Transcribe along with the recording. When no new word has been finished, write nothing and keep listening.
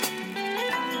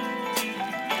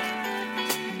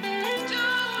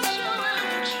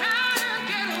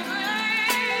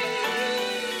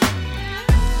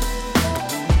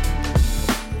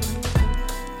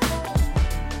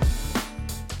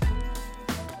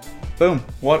Boom.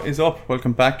 What is up?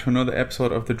 Welcome back to another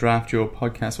episode of the Draft Mode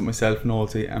podcast with myself,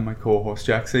 Nosey, and my co-host,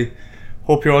 Jaxie.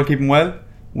 Hope you're all keeping well.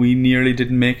 We nearly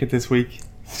didn't make it this week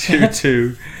due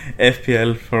to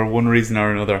FPL for one reason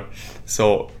or another.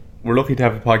 So we're lucky to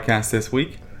have a podcast this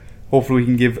week. Hopefully we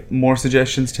can give more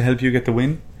suggestions to help you get the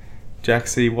win.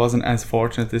 Jaxie wasn't as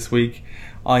fortunate this week.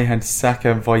 I had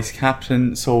Saka vice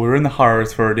captain, so we were in the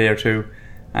horrors for a day or two.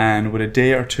 And with a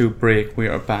day or two break, we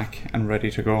are back and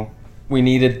ready to go. We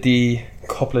needed the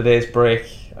couple of days break.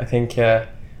 I think I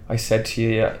said to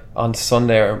you on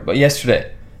Sunday but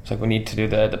yesterday, it's like we need to do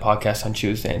the podcast on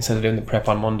Tuesday instead of doing the prep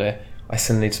on Monday. I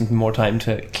still need some more time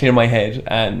to clear my head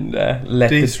and let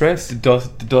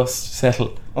the dust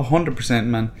settle. 100%,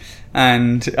 man.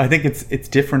 And I think it's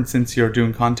different since you're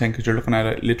doing content because you're looking at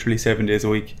it literally 7 days a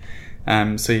week.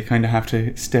 So you kind of have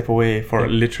to step away for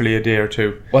literally a day or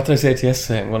two. What did I say to you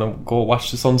yesterday? I'm going to go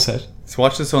watch the sunset. So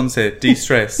watch the sunset,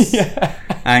 de-stress,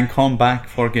 and come back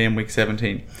for game week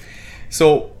 17.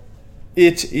 So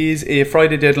it is a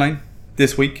Friday deadline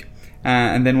this week.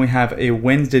 And then we have a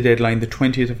Wednesday deadline, the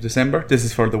 20th of December. This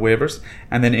is for the waivers.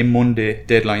 And then a Monday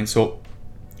deadline. So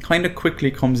kind of quickly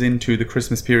comes into the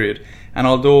Christmas period. And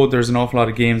although there's an awful lot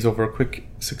of games over a quick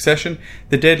succession,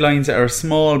 the deadlines are a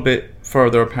small bit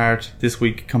further apart this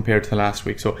week compared to last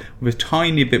week. So we have a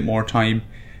tiny bit more time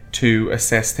to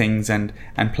assess things and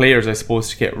players, I suppose,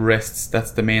 to get rests.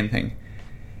 That's the main thing.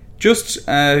 Just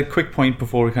a quick point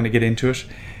before we kind of get into it.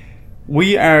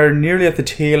 We are nearly at the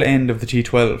tail end of the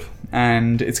T12,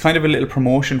 and it's kind of a little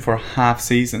promotion for half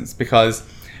seasons because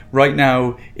right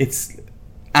now it's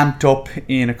amped up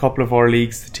in a couple of our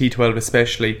leagues, the T12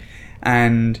 especially,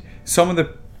 and some of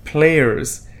the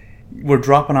players we're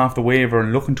dropping off the waiver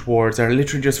and looking towards are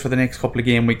literally just for the next couple of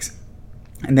game weeks,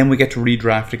 and then we get to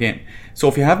redraft again. So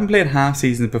if you haven't played half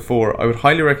seasons before, I would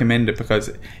highly recommend it because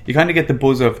you kind of get the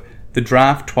buzz of the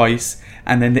draft twice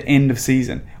and then the end of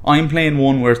season. I'm playing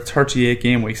one where it's 38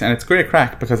 game weeks, and it's great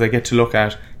crack because I get to look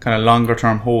at kind of longer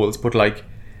term holds, but like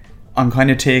I'm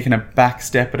kind of taking a back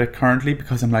step at it currently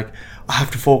because I'm like, I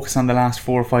have to focus on the last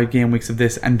 4 or 5 game weeks of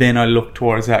this, and then I look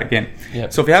towards that again.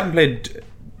 Yep. So if you haven't played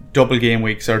double game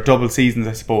weeks or double seasons,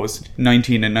 I suppose,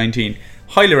 19 and 19,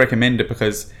 highly recommend it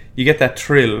because you get that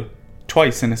thrill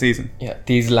twice in a season. Yeah,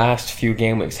 these last few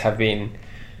game weeks have been,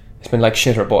 it's been like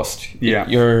shit or bust. Yeah.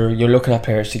 You're looking at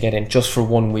players to get in just for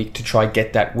 1 week to try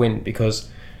get that win, because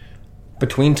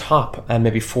between top and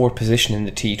maybe 4th position in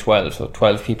the T12, so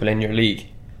 12 people in your league,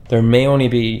 there may only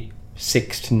be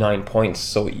 6 to 9 points.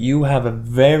 So you have a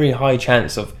very high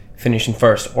chance of finishing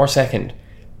first or second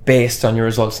based on your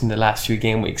results in the last few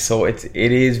game weeks. So it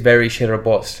is very shit or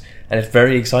bust, and it's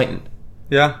very exciting.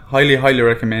 Yeah, highly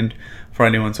recommend for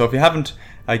anyone. So if you haven't,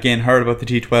 again, heard about the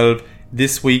T12,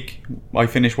 this week I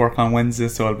finish work on Wednesday,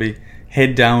 so I'll be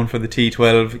head down for the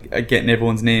T12, getting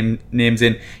everyone's names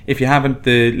in. If you haven't,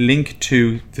 the link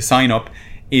to the sign up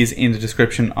is in the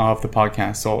description of the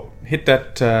podcast. So hit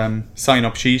that sign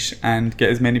up sheet and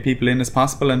get as many people in as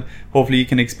possible, and hopefully you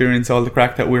can experience all the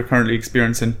crack that we're currently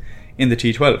experiencing in the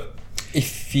T12.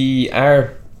 If you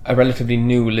are a relatively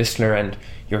new listener and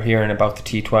you're hearing about the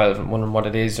T12 and wondering what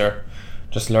it is, or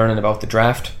just learning about the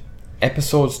draft,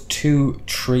 episodes 2,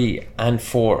 3 and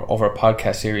 4 of our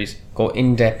podcast series go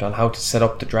in depth on how to set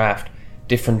up the draft,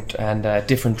 different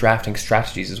drafting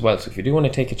strategies as well. So if you do want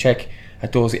to take a check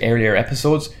at those earlier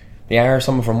episodes, they are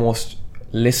some of our most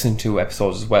listened to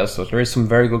episodes as well. So there is some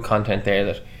very good content there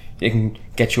that it can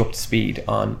get you up to speed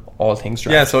on all things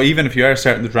draft. Yeah, so even if you are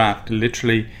starting the draft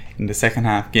literally in the second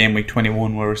half, game week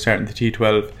 21, where we're starting the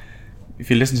T12, if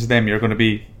you listen to them, you're going to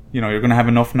be, you're going to have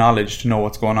enough knowledge to know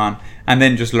what's going on, and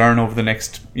then just learn over the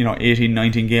next 18,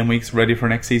 19 game weeks, ready for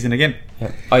next season again.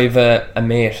 Yeah. I've a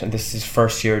mate, and this is his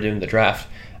first year doing the draft,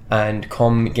 and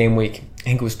come game week, I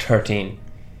think it was 13,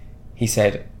 he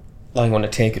said, I'm going to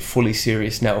take it fully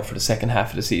serious now for the second half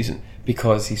of the season,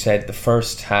 because he said the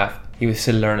first half he was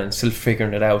still learning, still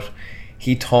figuring it out.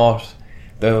 He thought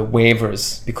the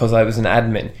waivers, because I was an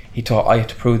admin, he thought I had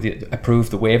to approve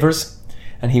the waivers,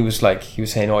 and he was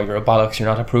saying, oh, you're a bollocks, you're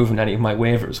not approving any of my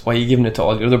waivers, why are you giving it to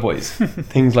all the other boys?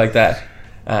 Things like that.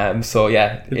 So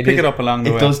yeah, pick it up along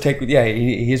the way. It does take,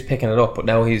 he is picking it up, but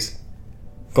now he's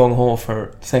going home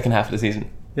for the second half of the season.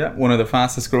 Yeah, one of the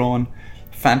fastest growing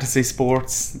fantasy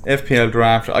sports, FPL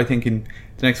Draft. I think in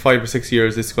the next 5 or 6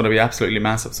 years it's going to be absolutely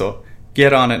massive. So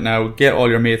get on it now, get all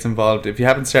your mates involved. If you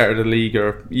haven't started a league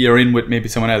or you're in with maybe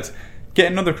someone else,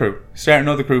 get another crew. Start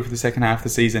another crew for the second half of the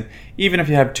season. Even if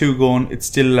you have 2 going, it's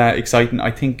still exciting.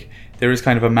 I think there is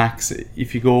kind of a max.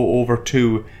 If you go over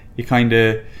 2, you kind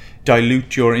of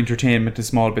dilute your entertainment a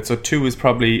small bit. So 2 is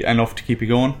probably enough to keep you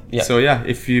going. Yeah. So yeah,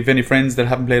 if you've any friends that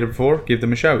haven't played it before, give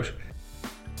them a shout.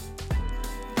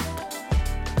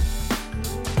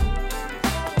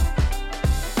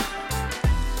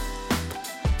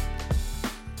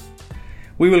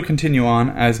 we will continue on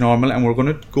as normal, and we're going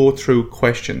to go through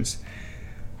questions.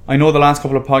 I know the last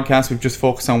couple of podcasts we've just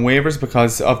focused on waivers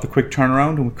because of the quick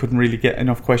turnaround and we couldn't really get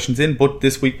enough questions in, but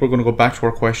this week we're going to go back to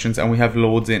our questions and we have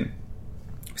loads in.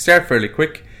 Start fairly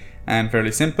quick and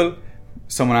fairly simple.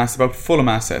 Someone asked about Fulham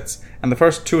assets, and the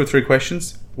first 2 or 3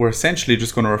 questions we're essentially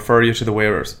just going to refer you to the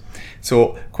waivers.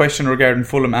 So, question regarding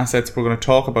Fulham assets, we're going to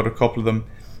talk about a couple of them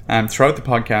throughout the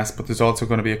podcast, but there's also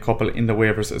going to be a couple in the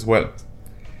waivers as well.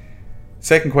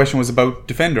 Second question was about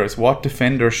defenders. What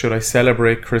defender should I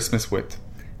celebrate Christmas with?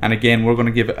 And again, we're going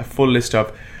to give a full list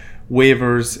of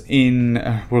waivers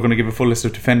we're going to give a full list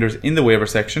of defenders in the waiver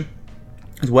section,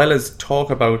 as well as talk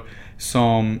about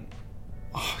some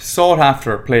sought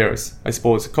after players, I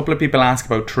suppose. A couple of people ask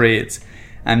about trades,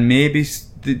 and maybe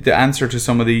the answer to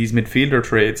some of these midfielder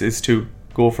trades is to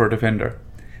go for a defender.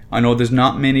 I know there's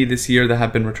not many this year that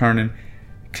have been returning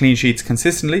clean sheets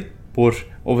consistently, but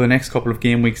over the next couple of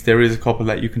game weeks there is a couple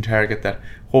that you can target that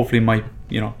hopefully might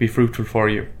be fruitful for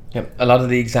you. Yeah, a lot of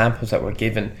the examples that were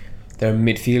given, their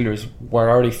midfielders were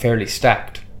already fairly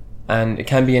stacked, and it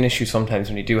can be an issue sometimes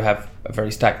when you do have a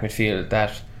very stacked midfield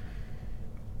that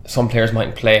some players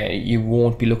mightn't play. You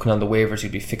won't be looking on the waivers,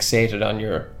 you'll be fixated on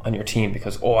your team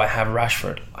because I have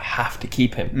Rashford, I have to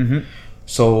keep him. Mm-hmm.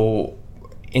 So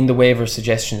in the waiver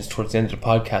suggestions towards the end of the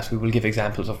podcast, we will give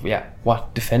examples of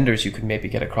what defenders you could maybe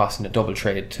get across in a double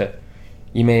trade.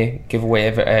 You may give away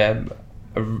a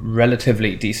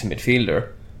relatively decent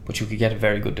midfielder, but you could get a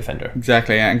very good defender.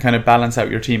 Exactly, and kind of balance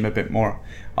out your team a bit more.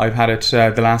 I've had it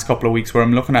the last couple of weeks where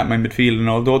I'm looking at my midfield, and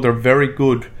although they're very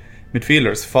good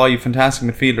midfielders, 5 fantastic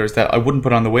midfielders that I wouldn't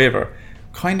put on the waiver,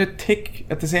 kind of tick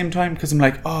at the same time because I'm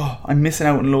like, I'm missing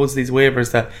out on loads of these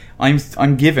waivers that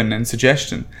I'm given in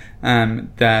suggestion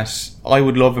that I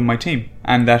would love in my team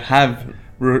and that have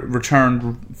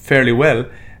returned fairly well,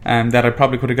 that I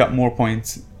probably could have got more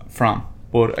points from.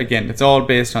 But again, it's all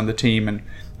based on the team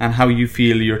and how you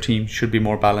feel your team should be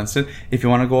more balanced. And if you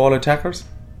want to go all attackers,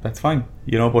 that's fine,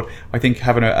 but I think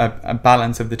having a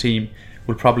balance of the team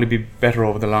will probably be better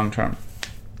over the long term.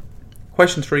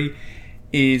 Question 3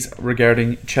 is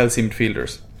regarding Chelsea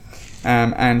midfielders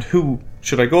and who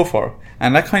should I go for?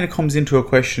 And that kind of comes into a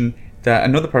question that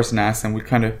another person asked, and we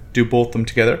kind of do both of them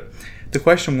together. The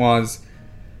question was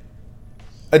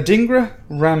Adingra,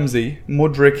 Ramsey,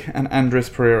 Mudryk and Andres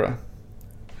Pereira.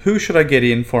 Who should I get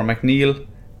in for McNeil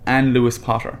and Lewis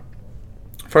Potter?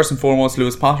 First and foremost,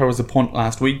 Lewis Potter was a punt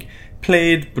last week,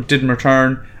 played but didn't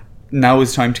return. Now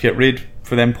is time to get rid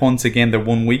for them punts. Again, they're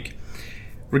 1 week.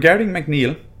 Regarding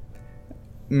McNeil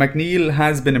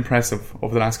has been impressive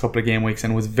over the last couple of game weeks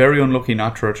and was very unlucky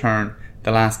not to return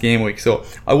the last game week. So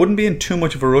I wouldn't be in too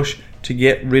much of a rush to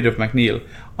get rid of McNeil.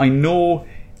 I know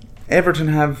Everton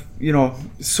have,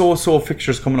 so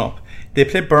fixtures coming up. They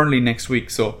play Burnley next week,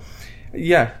 so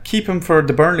keep him for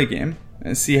the Burnley game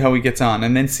and see how he gets on,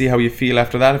 and then see how you feel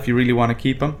after that. If you really want to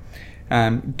keep him,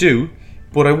 do.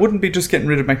 But I wouldn't be just getting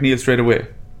rid of McNeil straight away.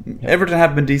 Everton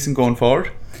have been decent going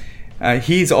forward.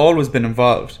 He's always been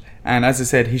involved, and as I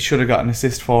said, he should have got an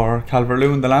assist for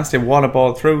Calvert-Lewin the last day. What a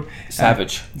ball through!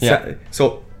 Savage.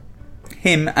 So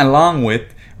him, along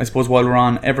with, I suppose, while we're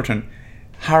on Everton,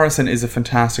 Harrison is a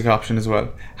fantastic option as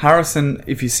well. Harrison,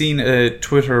 if you've seen a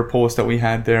Twitter post that we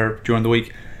had there during the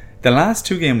week, the last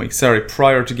 2 game weeks,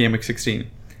 prior to game week 16,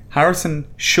 Harrison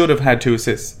should have had 2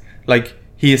 assists.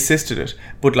 He assisted it,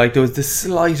 but there was the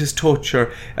slightest touch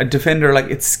or a defender,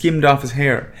 it skimmed off his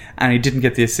hair and he didn't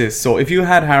get the assist. So if you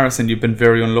had Harrison, you've been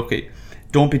very unlucky.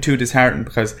 Don't be too disheartened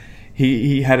because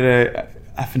he had a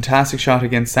fantastic shot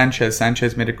against Sanchez.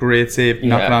 Sanchez made a great save,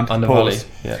 knocked it onto the post.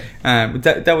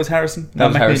 That was Harrison? That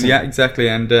was Harrison. Yeah, exactly.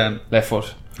 And left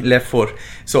foot.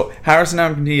 So Harrison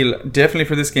and McNeil, definitely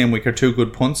for this game week, are 2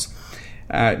 good punts.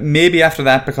 Maybe after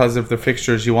that, because of the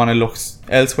fixtures, you want to look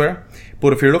elsewhere.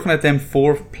 But if you're looking at them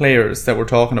 4 players that we're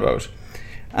talking about,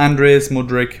 Andres,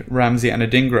 Mudryk, Ramsey and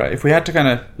Adingra, if we had to kind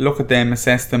of look at them,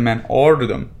 assess them and order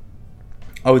them,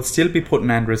 I would still be putting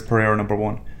Andres Pereira number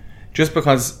 1. Just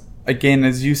because, again,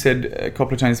 as you said a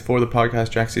couple of times before the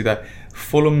podcast, Jaxie, that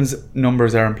Fulham's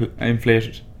numbers are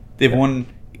inflated. They've won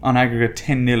on aggregate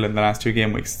 10-0 in the last 2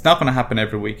 game weeks. It's not going to happen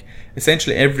every week.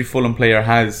 Essentially every Fulham player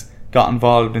has got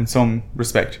involved in some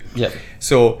respect.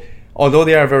 So although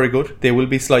they are very good, they will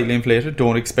be slightly inflated.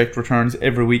 Don't expect returns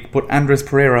every week. But Andres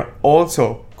Pereira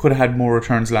also could have had more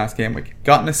returns last game week.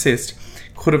 Got an assist,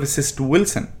 could have assisted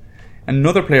Wilson,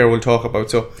 another player we'll talk about.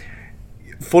 So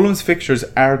Fulham's fixtures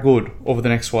are good over the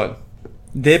next while.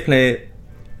 They play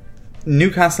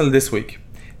Newcastle this week,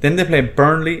 then they play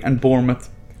Burnley and Bournemouth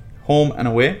home and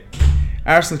away,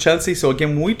 Arsenal, Chelsea. So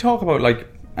again, when we talk about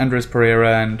Andres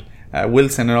Pereira and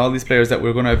Wilson, and all these players that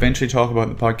we're going to eventually talk about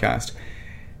in the podcast,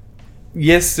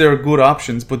 yes, they're good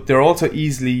options, but they're also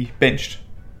easily benched.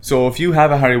 So if you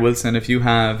have a Harry Wilson, if you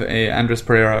have a Andres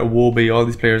Pereira, a Wobie, all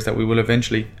these players that we will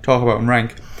eventually talk about and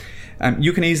rank,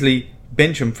 you can easily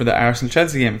bench him for the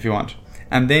Arsenal-Chelsea game if you want.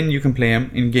 And then you can play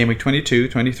him in game week 22,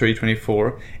 23,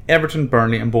 24, Everton,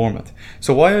 Burnley and Bournemouth.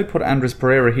 So why I put Andres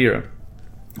Pereira here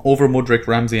over Mudryk,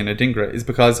 Ramsey and Adingra is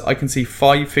because I can see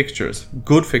 5 fixtures,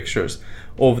 good fixtures,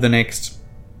 over the next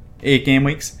 8 game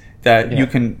weeks that you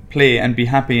can play and be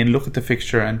happy and look at the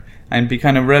fixture and be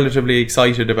kind of relatively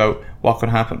excited about what could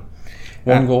happen.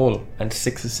 1 goal and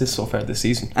 6 assists so far this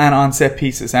season. And on set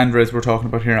pieces, Andres we're talking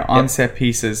about here, on set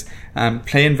pieces,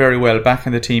 playing very well, back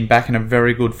in the team, back in a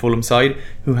very good Fulham side,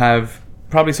 who have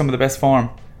probably some of the best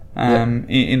form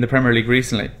in the Premier League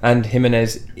recently. And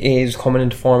Jimenez is coming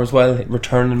into form as well,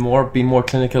 returning more, being more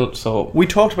clinical. So we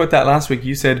talked about that last week.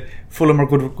 You said Fulham are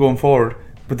good going forward,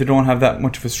 but they don't have that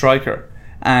much of a striker.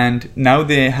 And now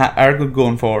they are good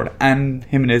going forward, and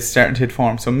Jimenez starting to hit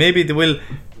form. So maybe they will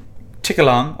tick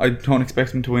along. I don't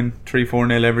expect them to win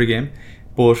 3-4-0 every game,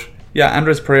 but yeah,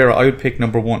 Andres Pereira I would pick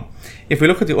number 1. If we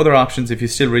look at the other options, if you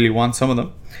still really want some of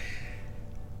them,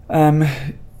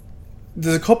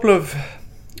 there's a couple of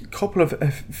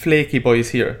flaky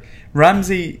boys here.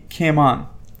 Ramsey came on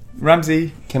for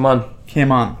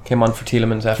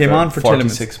Tielemans after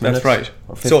 46 minutes. That's right.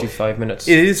 Or 55 minutes.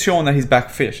 It is showing that he's back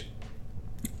fit.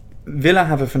 Villa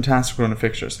have a fantastic run of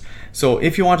fixtures, so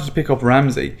if you wanted to pick up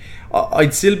Ramsey,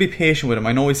 I'd still be patient with him.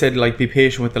 I know we said be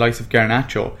patient with the likes of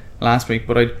Garnacho last week,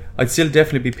 but I'd still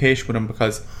definitely be patient with him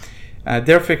because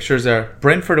their fixtures are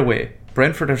Brentford away.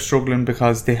 Brentford are struggling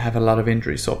because they have a lot of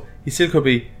injuries, so he still could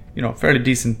be fairly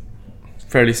decent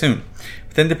fairly soon.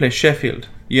 But then they play Sheffield,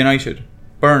 United,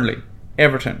 Burnley,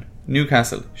 Everton,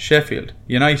 Newcastle, Sheffield,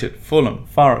 United, Fulham,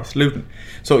 Forest, Luton.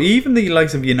 So even the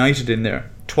likes of United in there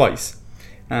twice.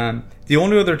 The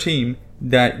only other team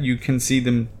that you can see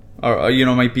them or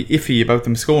might be iffy about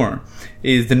them scoring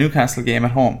is the Newcastle game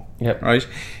at home. Yep. Right?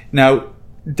 Now,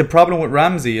 the problem with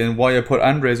Ramsey and why I put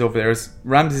Andres over there is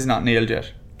Ramsey's not nailed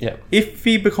yet. Yeah. If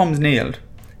he becomes nailed,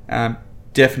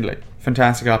 definitely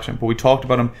fantastic option. But we talked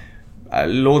about him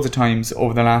loads of times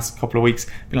over the last couple of weeks,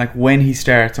 being like when he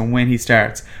starts.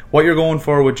 What you're going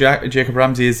for with Jacob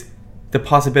Ramsey is the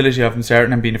possibility of him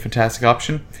starting and being a fantastic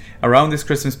option. Around this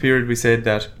Christmas period, we said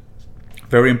that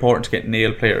very important to get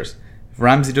nailed players. If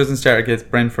Ramsey doesn't start against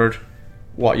Brentford,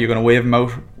 you're going to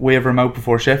waiver him out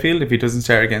before Sheffield? If he doesn't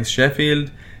start against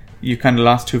Sheffield, you kind of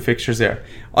lost 2 fixtures there.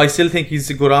 I still think he's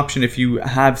a good option if you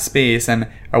have space and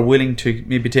are willing to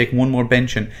maybe take one more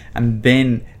benching and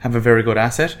then have a very good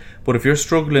asset. But if you're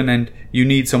struggling and you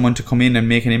need someone to come in and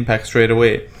make an impact straight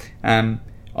away,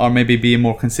 or maybe be a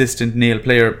more consistent nail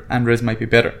player, Andres might be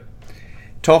better.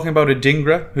 Talking about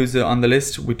Adingra, who's on the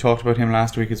list, we talked about him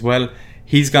last week as well.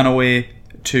 He's gone away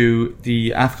to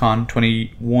the AFCON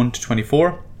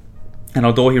 21-24, and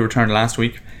although he returned last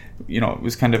week, it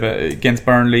was kind of against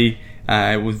Burnley,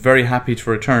 was very happy to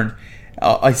return.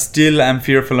 I still am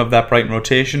fearful of that Brighton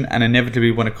rotation, and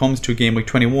inevitably when it comes to game week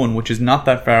 21, which is not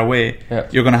that far away,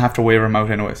 you're going to have to waiver him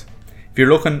out anyways. If you're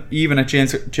looking even at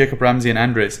Jacob Ramsey and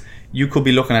Andres, you could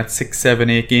be looking at 6, 7,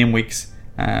 8 game weeks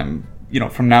from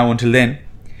now until then.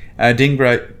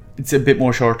 Adingra, it's a bit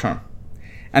more short term.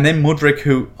 And then Mudryk,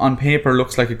 who on paper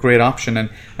looks like a great option,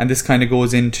 and this kind of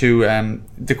goes into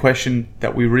the question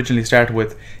that we originally started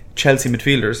with, Chelsea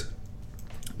midfielders.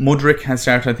 Mudryk has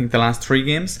started, I think, the last 3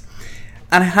 games,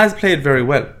 and has played very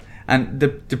well. And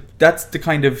that's the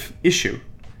kind of issue,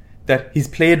 that he's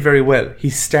played very well.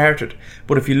 He's started.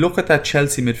 But if you look at that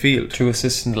Chelsea midfield... 2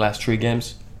 assists in the last 3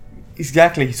 games.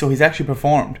 Exactly. So he's actually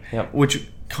performed. Yep. Which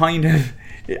kind of...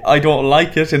 I don't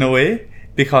like it in a way,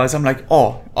 because I'm like,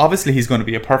 obviously he's going to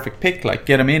be a perfect pick.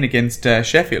 Get him in against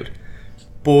Sheffield.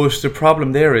 But the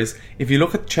problem there is, if you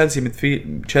look at Chelsea's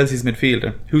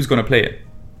midfield, who's going to play it?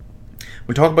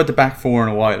 We'll talk about the back 4 in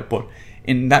a while, but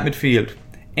in that midfield,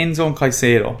 Enzo and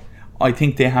Caicedo, I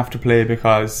think they have to play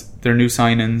because they're new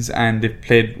signings and they've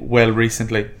played well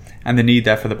recently, and they need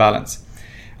that for the balance.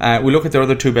 We look at their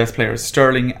other 2 best players,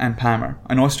 Sterling and Palmer.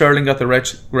 I know Sterling got the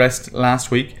rest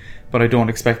last week, but I don't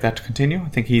expect that to continue. I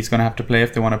think he's going to have to play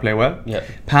if they want to play well. Yeah.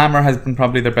 Palmer has been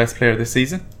probably their best player this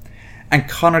season. And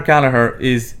Conor Gallagher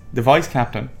is the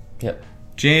vice-captain. Yeah.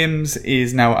 James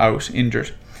is now out,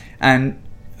 injured. And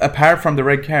apart from the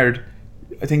red card,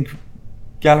 I think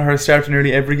Gallagher has started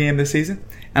nearly every game this season.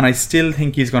 And I still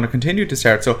think he's going to continue to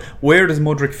start. So where does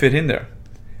Mudryk fit in there?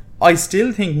 I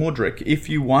still think Mudryk, if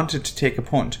you wanted to take a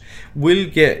punt, will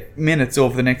get minutes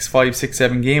over the next 5, 6,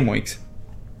 7 game weeks.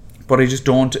 but I just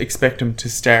don't expect him to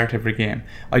start every game.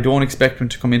 I don't expect him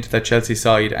to come into that Chelsea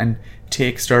side and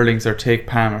take Sterling's or take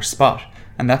Palmer's spot,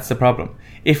 and that's the problem.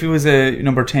 If he was a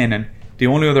number 10, and the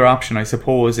only other option I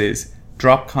suppose is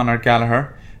drop Conor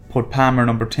Gallagher, put Palmer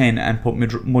number 10 and put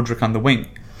Mudryk on the wing,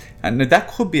 and that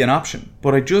could be an option,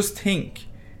 but I just think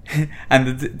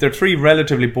and they're three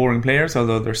relatively boring players,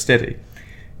 although they're steady.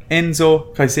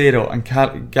 Enzo, Caicedo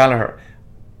and Gallagher,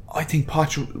 I think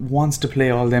Poch wants to play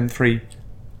all them three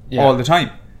all the time.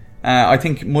 I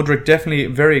think Mudryk definitely a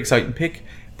very exciting pick,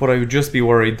 but I would just be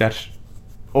worried that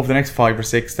over the next 5 or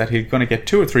 6 that he's going to get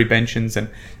 2 or 3 benches. And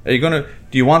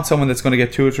do you want someone that's going to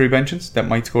get 2 or 3 benches that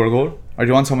might score a goal, or do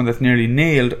you want someone that's nearly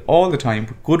nailed all the time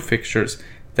with good fixtures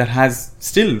that has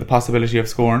still the possibility of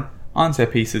scoring on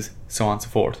set pieces, so on and so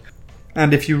forth?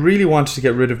 And if you really wanted to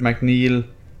get rid of McNeil,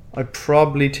 I'd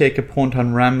probably take a punt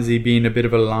on Ramsey being a bit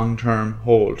of a long-term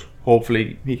hold.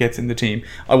 Hopefully he gets in the team.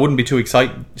 I wouldn't be too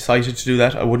excited to do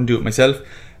that. I wouldn't do it myself.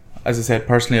 As I said,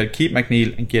 personally, I'd keep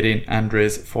McNeil and get in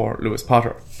Andres for Lewis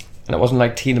Potter. And it wasn't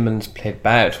like Tielemans played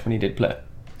bad when he did play.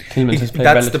 Tielemans has played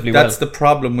relatively well. That's the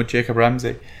problem with Jacob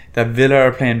Ramsey. That Villa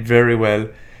are playing very well.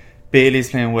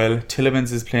 Bailey's playing well.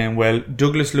 Tielemans is playing well.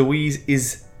 Douglas Luiz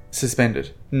is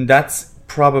suspended. And that's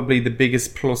probably the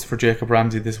biggest plus for Jacob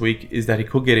Ramsey this week, is that he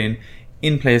could get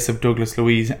in place of Douglas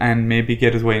Luiz and maybe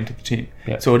get his way into the team.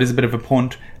 Yeah. So it is a bit of a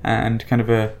punt and kind of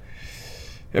a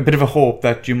bit of a hope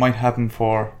that you might have him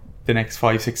for the next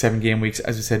 5, 6, 7 game weeks.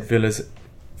 As we said, Villa's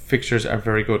fixtures are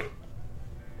very good.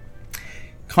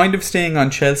 Kind of staying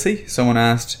on Chelsea, someone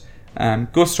asked,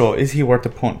 Gusto, is he worth a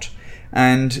punt?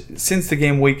 And since the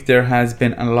game week, there has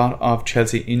been a lot of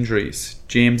Chelsea injuries.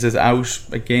 James is out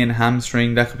again,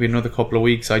 hamstring. That could be another couple of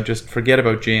weeks. I just forget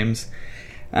about James.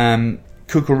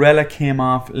 Cucurella came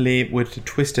off late with a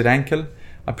twisted ankle.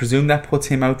 I presume that puts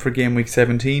him out for game week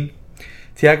 17.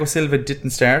 Thiago Silva didn't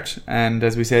start, and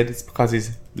as we said, it's because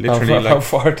he's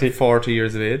literally 40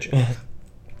 years of age.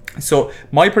 So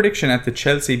my prediction at the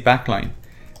Chelsea backline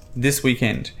this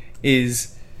weekend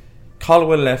is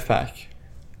Colwell left back.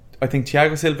 I think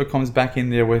Thiago Silva comes back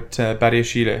in there with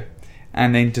Badiashile,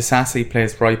 and then Disasi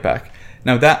plays right back.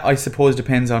 Now that, I suppose,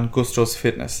 depends on Gusto's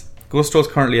fitness. Gusto's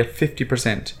currently at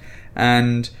 50%,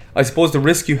 and I suppose the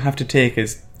risk you have to take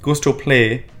is Gusto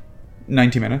play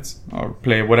 90 minutes or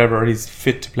play whatever he's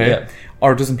fit to play,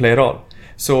 or doesn't play at all.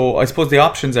 So I suppose the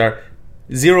options are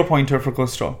 0 pointer for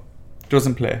Gusto,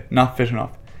 doesn't play, not fit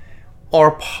enough,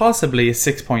 or possibly a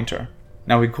 6 pointer.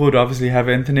 Now we could obviously have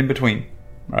anything in between,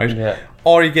 right? Yeah.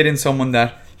 Or you get in someone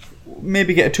that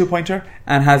maybe get a 2 pointer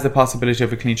and has the possibility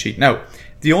of a clean sheet. Now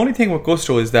the only thing with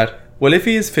Gusto is that, well, if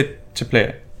he is fit to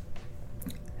play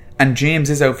and James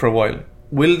is out for a while,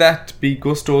 will that be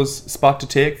Gusto's spot to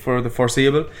take for the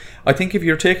foreseeable? I think if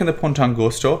you're taking the punt on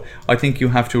Gusto, I think you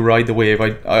have to ride the wave.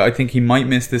 I think he might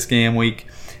miss this game week,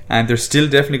 and there's still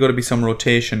definitely going to be some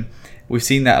rotation. We've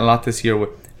seen that a lot this year with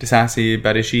Disasi,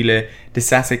 Badiashile.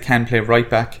 Disasi can play right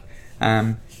back.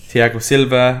 Thiago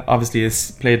Silva obviously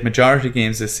has played majority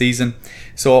games this season.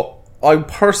 So I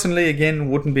personally, again,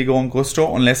 wouldn't be going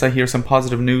Gusto unless I hear some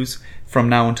positive news from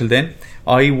now until then.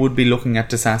 I would be looking at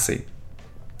Disasi.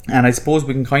 And I suppose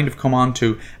we can kind of come on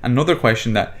to another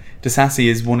question that Disasi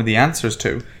is one of the answers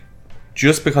to,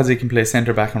 just because he can play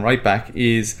centre back and right back,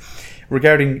 is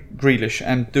regarding Grealish.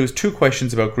 And there was 2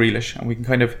 questions about Grealish, and we can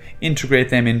kind of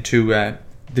integrate them into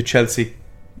the Chelsea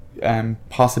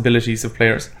possibilities of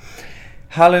players.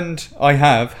 I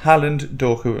have Haaland,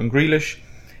 Doku and Grealish.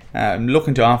 I'm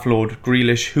looking to offload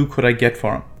Grealish. Who could I get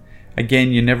for him?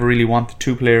 Again, you never really want the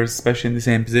 2 players, especially in the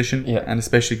same position, and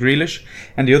especially Grealish.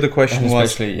 And the other question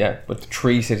was... with the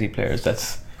 3 City players,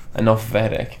 that's enough of a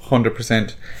headache.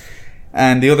 100%.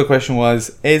 And the other question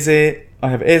was, I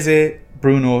have Eze,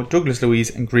 Bruno, Douglas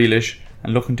Luiz and Grealish,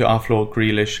 and looking to offload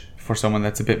Grealish for someone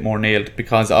that's a bit more nailed,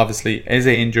 because obviously Eze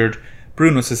injured,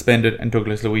 Bruno suspended and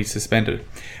Douglas Luiz suspended.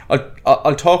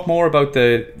 I'll talk more about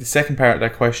the second part of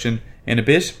that question in a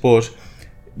bit, but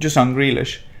just on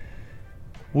Grealish,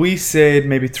 we said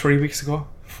maybe 4 weeks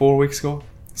ago,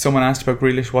 someone asked about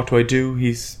Grealish, what do I do?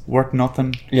 He's worth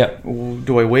nothing. Yeah.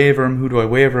 Do I waiver him? Who do I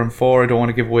waiver him for? I don't want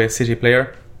to give away a City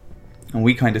player. And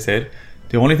we kind of said,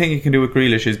 the only thing you can do with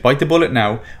Grealish is bite the bullet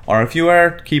now, or if you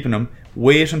are keeping him,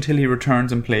 wait until he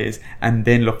returns and plays, and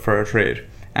then look for a trade.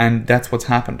 And that's what's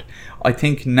happened. I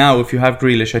think now, if you have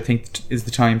Grealish, I think is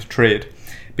the time to trade,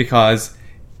 because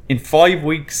in 5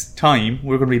 weeks' time,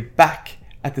 we're going to be back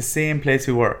at the same place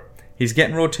we were. He's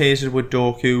getting rotated with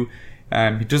Doku.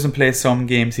 He doesn't play some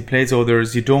games, he plays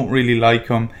others. You don't really like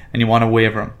him and you want to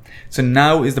waiver him. So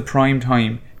now is the prime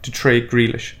time to trade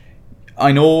Grealish.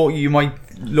 I know you might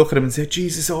look at him and say,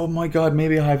 Jesus, oh my God,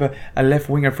 maybe I have a left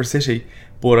winger for City.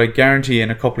 But I guarantee in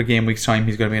a couple of game weeks' time,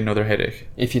 he's going to be another headache.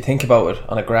 If you think about it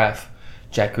on a graph,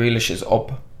 Jack Grealish is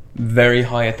up very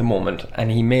high at the moment,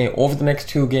 and he may, over the next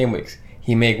 2 game weeks,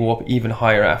 he may go up even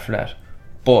higher after that.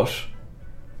 But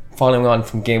following on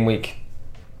from game week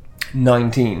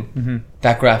 19,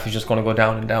 that graph is just going to go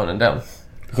down and down and down,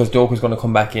 because Doku's going to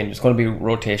come back in. There's going to be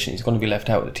rotation. He's going to be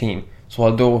left out of the team. So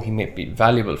although he may be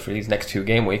valuable for these next 2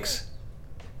 game weeks,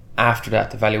 after that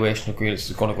the valuation of Grealish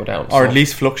is going to go down, or at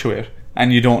least fluctuate.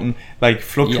 And you don't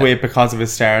fluctuate because of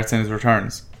his starts and his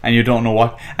returns, and you don't know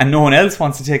what, and no one else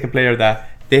wants to take a player that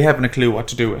they haven't a clue what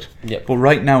to do with. But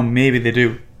right now maybe they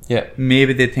do.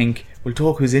 Maybe they think, well,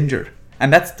 Doku's injured,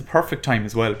 and that's the perfect time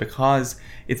as well, because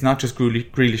it's not just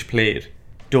Grealish played,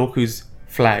 Doku's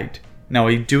flagged. Now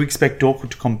I do expect Doku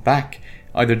to come back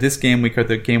either this game week or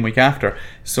the game week after,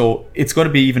 so it's going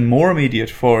to be even more immediate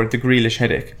for the Grealish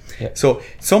headache. So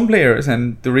some players,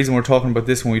 and the reason we're talking about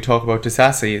this when we talk about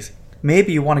Disasi, is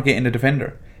maybe you want to get in a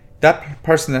defender. That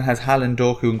person that has Haaland,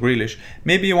 Doku and Grealish,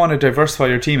 maybe you want to diversify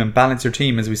your team and balance your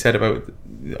team, as we said about,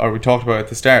 or we talked about at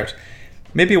the start.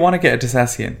 Maybe you want to get a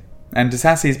Disasi in. And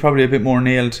Disasi is probably a bit more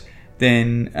nailed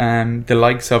than the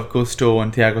likes of Gusto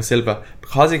and Thiago Silva,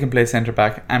 because he can play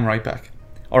centre-back and right-back.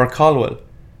 Or a Colwell,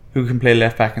 who can play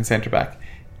left-back and centre-back.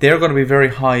 They're going to be very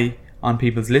high on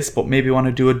people's list, but maybe you want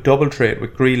to do a double trade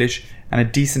with Grealish and a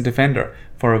decent defender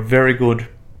for a very good...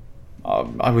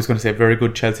 I was going to say a very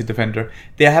good Chelsea defender.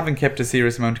 They haven't kept a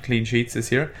serious amount of clean sheets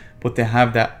this year, but they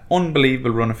have that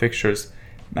unbelievable run of fixtures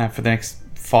for the next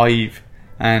 5.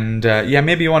 And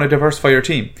maybe you want to diversify your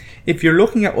team. If you're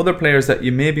looking at other players that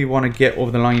you maybe want to get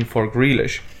over the line for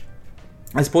Grealish,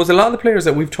 I suppose a lot of the players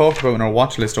that we've talked about in our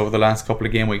watch list over the last couple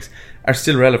of game weeks are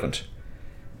still relevant.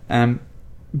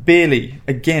 Bailey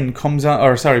again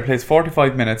plays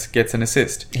 45 minutes, gets an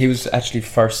assist. He was actually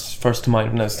first to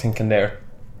mind when I was thinking there.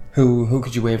 Who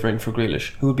could you waiver in for Grealish?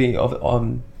 Who would be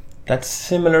of that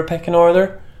similar pecking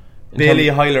order? Bailey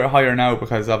higher now,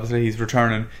 because obviously he's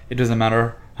returning. It doesn't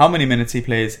matter how many minutes he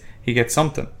plays, he gets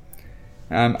something.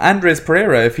 Andres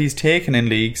Pereira, if he's taken in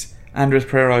leagues, Andres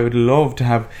Pereira I would love to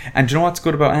have. And do you know what's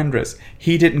good about Andres?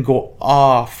 He didn't go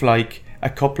off like a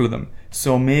couple of them,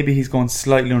 so maybe he's going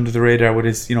slightly under the radar with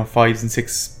his 5s and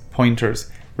 6 pointers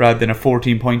rather than a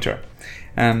 14 pointer.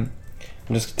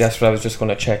 That's what I was just going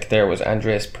to check there, was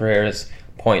Andres Pereira's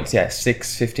points.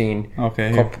 6, 15,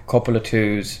 couple of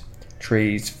 2s,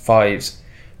 3s, 5s.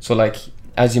 So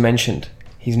as you mentioned,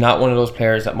 he's not one of those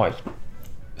players that might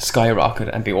skyrocket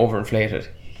and be overinflated.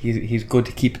 He's good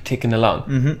to keep ticking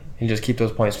along. He'll just keep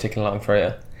those points ticking along for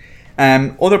you.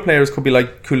 Other players could be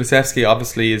like Kulusevski.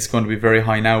 Obviously is going to be very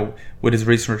high now with his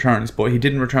recent returns, but he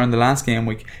didn't return the last game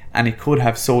week, and he could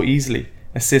have so easily.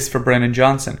 Assist for Brennan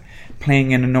Johnson,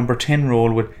 playing in a number 10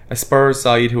 role with a Spurs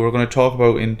side who we're going to talk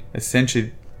about in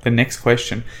essentially the next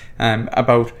question,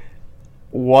 about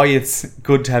why it's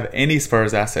good to have any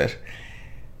Spurs asset.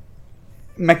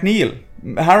 McNeil,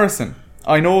 Harrison,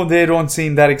 I know they don't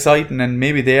seem that exciting, and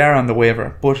maybe they are on the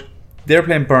waiver, but they're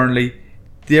playing Burnley.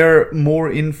 They're more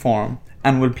in form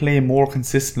and will play more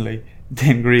consistently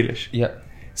than Grealish.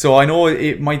 So I know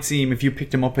it might seem, if you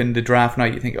picked him up in the draft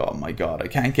night, you think, oh my God, I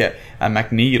can't get a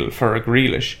McNeil for a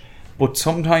Grealish. But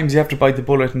sometimes you have to bite the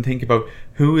bullet and think about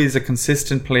who is a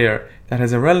consistent player that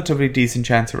has a relatively decent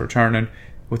chance of returning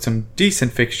with some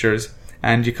decent fixtures,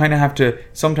 and you kind of have to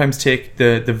sometimes take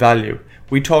the value.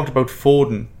 We talked about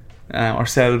Foden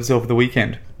ourselves over the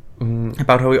weekend,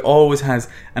 about how he always has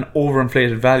an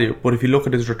overinflated value, but if you look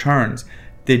at his returns,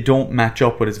 they don't match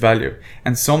up with his value.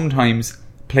 And sometimes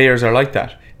players are like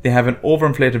that. They have an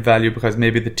overinflated value because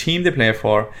maybe the team they play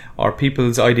for or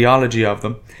people's ideology of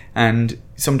them, and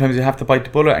sometimes you have to bite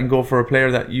the bullet and go for a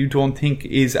player that you don't think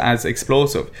is as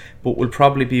explosive but will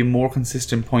probably be a more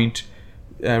consistent point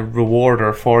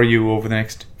rewarder for you over the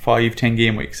next 5-10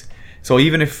 game weeks. So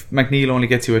even if McNeil only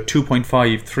gets you a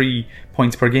 2.5, 3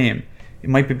 points per game, it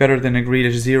might be better than a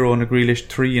Grealish 0 and a Grealish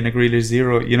 3 and a Grealish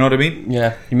 0. You know what I mean?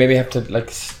 Yeah, you maybe have to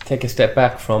take a step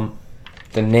back from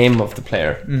the name of the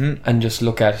player and just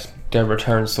look at their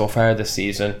returns so far this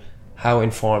season, how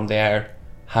informed they are,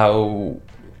 how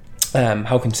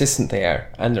consistent they are,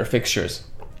 and their fixtures.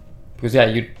 Because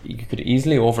you could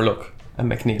easily overlook a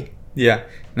McNeil. Yeah,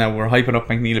 now we're hyping up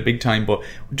McNeil a big time, but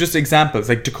just examples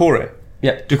like Decore.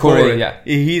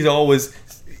 He's always,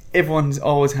 everyone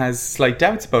always has slight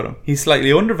doubts about him. He's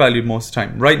slightly undervalued most of the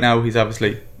time. Right now he's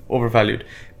obviously overvalued.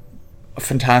 A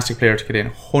fantastic player to get in,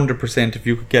 100%. If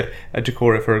you could get a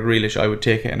Decore for a Grealish, I would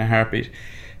take it in a heartbeat.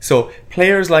 So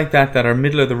players like that are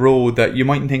middle of the road that you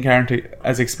mightn't think aren't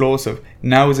as explosive,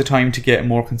 now is the time to get a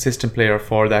more consistent player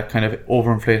for that kind of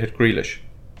overinflated Grealish.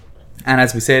 And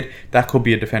as we said, that could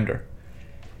be a defender.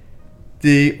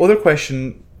 The other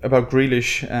question about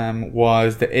Grealish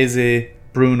was the Eze,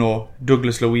 Bruno,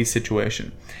 Douglas Luiz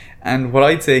situation. And what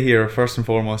I'd say here, first and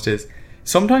foremost, is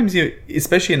sometimes you,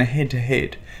 especially in a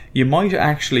head-to-head, you might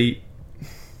actually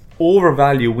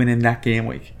overvalue winning that game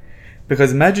week.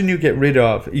 Because imagine you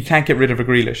can't get rid of a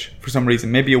Grealish for some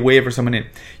reason. Maybe you waiver someone in.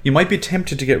 You might be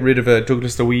tempted to get rid of a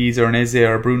Douglas Luiz or an Eze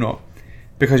or a Bruno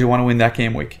because you want to win that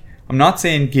game week. I'm not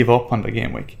saying give up on the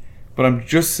game week, but I'm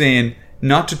just saying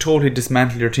not to totally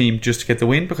dismantle your team just to get the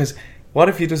win, because what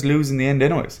if you just lose in the end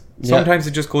anyways? Sometimes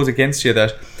it just goes against you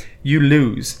that you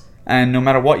lose, and no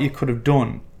matter what you could have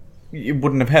done, it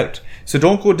wouldn't have helped. So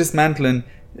don't go dismantling.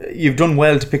 You've done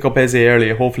well to pick up Eze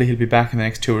earlier. Hopefully he'll be back in the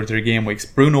next 2 or 3 game weeks.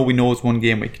 Bruno, we know, is 1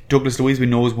 game week. Douglas Luiz, we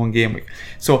know, is 1 game week.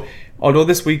 So although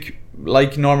this week,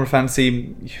 like normal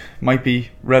fantasy, might be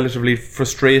relatively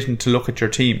frustrating to look at your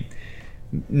team,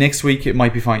 next week it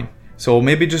might be fine. So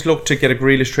maybe just look to get a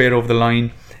Grealish trade over the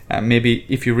line. Maybe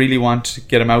if you really want to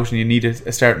get him out and you need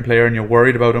a starting player and you're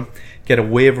worried about him, get a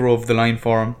waiver over the line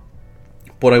for him.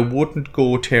 But I wouldn't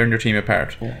go tearing your team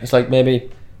apart. Yeah, it's like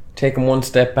maybe taking 1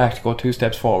 step back to go 2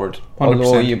 steps forward. 100%.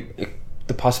 Although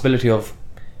the possibility of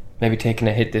maybe taking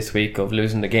a hit this week of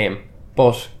losing the game,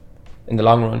 but in the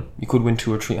long run you could win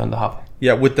 2 or 3 on the hop.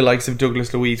 Yeah, with the likes of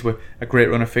Douglas Luiz with a great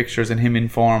run of fixtures and him in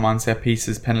form on set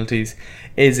pieces, penalties,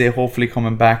 Eze hopefully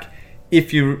coming back.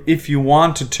 If you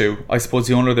wanted to, I suppose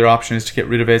the only other option is to get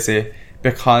rid of Eze,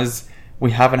 because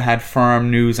we haven't had firm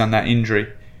news on that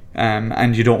injury,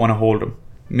 and you don't want to hold him.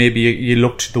 Maybe you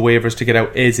look to the waivers to get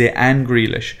out Eze and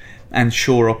Grealish and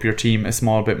shore up your team a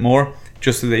small bit more,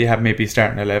 just so that you have maybe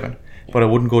starting 11. But I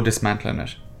wouldn't go dismantling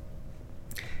it.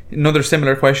 Another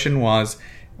similar question was,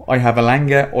 I have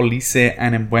Alanga, Olise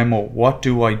and Mbeumo. What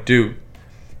do I do?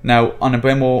 Now, on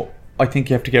Mbeumo, I think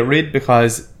you have to get rid,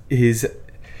 because his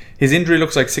injury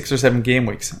looks like 6 or 7 game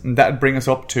weeks. And that would bring us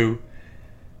up to,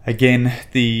 again,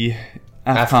 the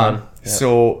AFCON. Yeah.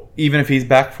 So even if he's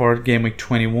back for game week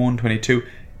 21, 22,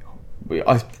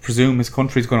 I presume his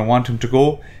country's going to want him to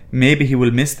go. Maybe he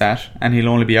will miss that and he'll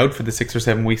only be out for the 6 or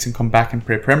 7 weeks and come back and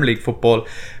play Premier League football.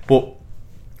 But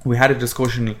we had a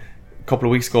discussion a couple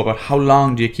of weeks ago about how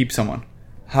long do you keep someone?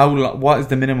 What is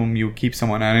the minimum you keep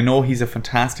someone? And I know he's a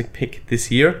fantastic pick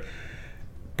this year,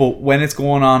 but when it's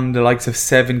going on the likes of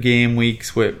 7 game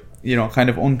weeks with, kind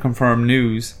of unconfirmed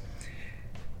news,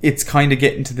 it's kind of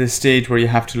getting to this stage where you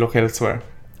have to look elsewhere,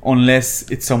 unless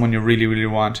it's someone you really, really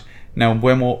want. Now,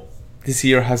 Mbeumo this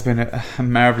year has been a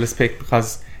marvellous pick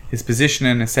because his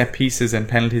positioning and set pieces and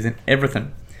penalties and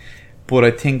everything. But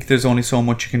I think there's only so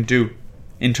much you can do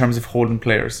in terms of holding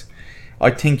players.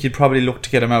 I think you'd probably look to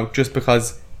get him out just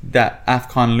because that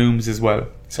AFCON looms as well.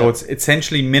 So It's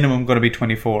essentially minimum going to be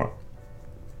 24.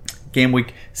 Game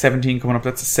week 17 coming up,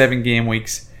 that's 7 game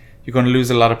weeks. You're going to lose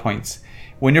a lot of points.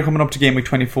 When you're coming up to game week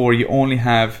 24, you only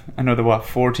have another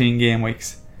 14 game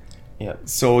weeks. Yeah.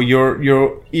 So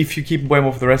you're if you keep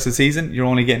Mbeumo for the rest of the season, you're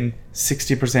only getting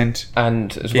 60%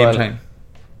 and as game well, time.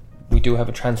 We do have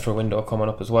a transfer window coming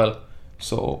up as well.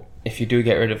 So if you do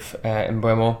get rid of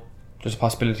Mbeumo, there's a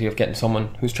possibility of getting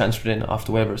someone who's transferred in off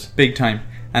the waivers. Big time.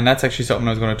 And that's actually something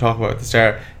I was going to talk about at the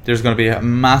start. There's going to be a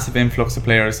massive influx of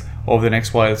players over the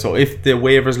next while. So if the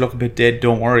waivers look a bit dead,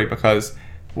 don't worry, because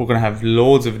we're going to have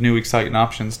loads of new exciting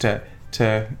options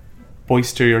to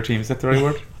boister your team. Is that the right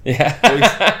word?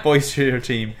 Yeah. Boister your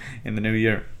team in the new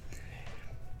year.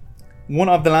 One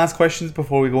of the last questions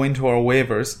before we go into our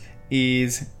waivers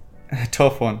is a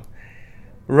tough one.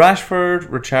 Rashford,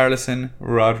 Richarlison,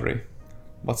 Rodri.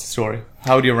 What's the story?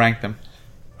 How do you rank them?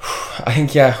 I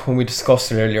think, when we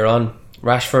discussed it earlier on,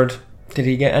 Rashford, did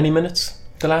he get any minutes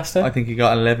the last day? I think he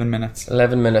got 11 minutes.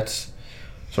 11 minutes.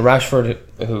 So Rashford,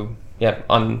 who,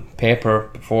 on paper,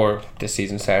 before this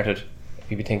season started,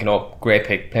 you'd be thinking, great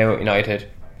pick, playing with United,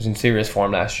 was in serious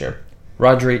form last year.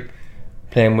 Rodri,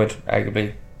 playing with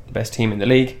arguably the best team in the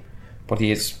league, but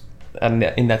he is in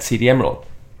that CDM role.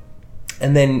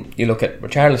 And then you look at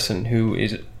Richarlison, who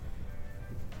is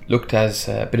looked as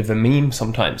a bit of a meme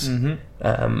sometimes.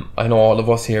 Mm-hmm. I know all of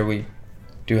us here, we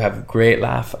do have a great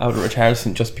laugh out of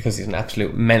Richarlison just because he's an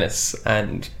absolute menace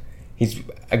and he's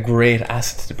a great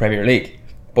asset to the Premier League.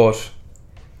 But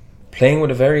playing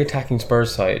with a very attacking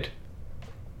Spurs side,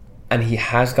 and he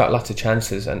has got lots of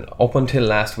chances, and up until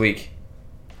last week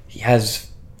he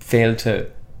has failed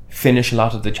to finish a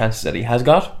lot of the chances that he has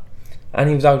got, and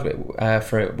he was out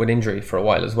with injury for a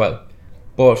while as well.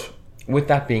 But with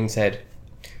that being said,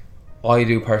 I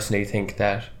do personally think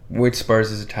that with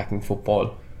Spurs' attacking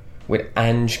football, with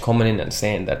Ange coming in and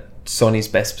saying that Sonny's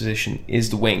best position is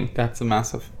the wing. That's a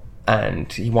massive.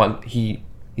 And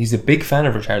he's a big fan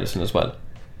of Richarlison as well.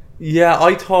 Yeah,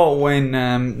 I thought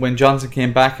when Johnson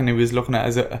came back and he was looking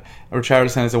at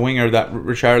Richarlison as a winger, that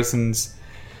Richarlison's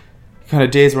kind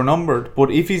of days were numbered.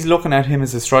 But if he's looking at him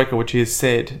as a striker, which he has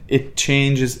said, it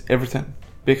changes everything.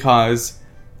 Because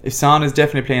if Son is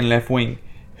definitely playing left wing,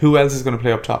 who else is going to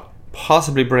play up top?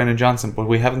 Possibly Brennan Johnson, but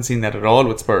we haven't seen that at all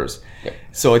with Spurs. Yep.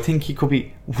 So I think he could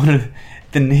be one of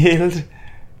the nailed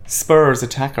Spurs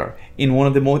attacker in one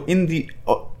of the most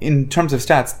in terms of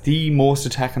stats, the most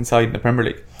attacking side in the Premier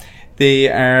League. They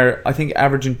are, I think,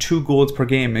 averaging 2 goals per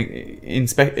game in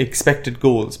expected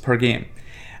goals per game.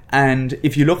 And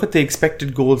if you look at the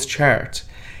expected goals chart,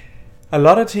 a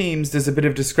lot of teams, there's a bit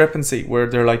of discrepancy where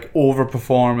they're like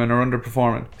overperforming or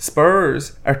underperforming.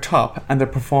 Spurs are top and they're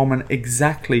performing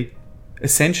exactly,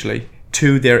 essentially,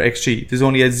 to their XG. There's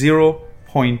only a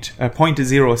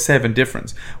 0.07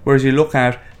 difference. Whereas you look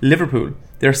at Liverpool,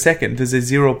 they're second. There's a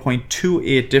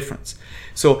 0.28 difference.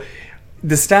 So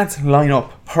the stats line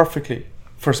up perfectly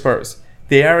for Spurs.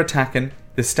 They are attacking.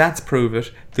 The stats prove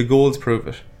it. The goals prove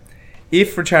it.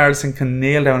 If Richarlison can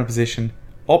nail down a position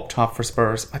up top for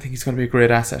Spurs, I think he's going to be a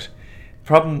great asset. The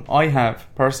problem I have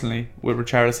personally with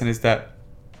Richarlison is that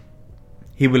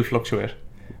he will fluctuate.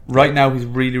 Right now he's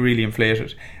really, really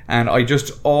inflated, and I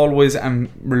just always am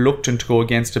reluctant to go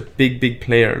against a big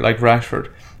player like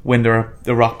Rashford when they're at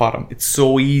the rock bottom. It's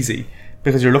so easy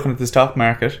because you're looking at the stock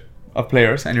market of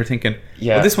players and you're thinking,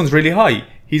 well, this one's really high,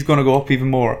 he's going to go up even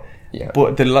more.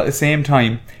 But at the same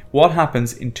time, what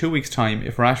happens in 2 weeks' time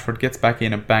if Rashford gets back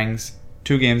in and bangs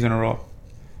 2 games in a row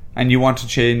and you want to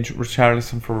change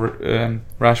Richarlison for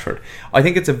Rashford? I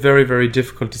think it's a very, very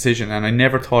difficult decision, and I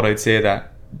never thought I'd say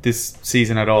that this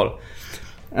season at all.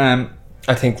 I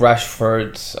think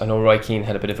Rashford, I know Roy Keane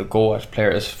had a bit of a go at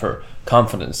players for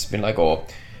confidence, being like,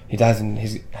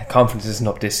 his confidence isn't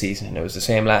up this season, and it was the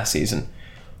same last season.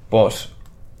 But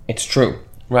it's true,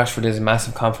 Rashford is a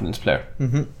massive confidence player.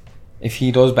 Mm-hmm. If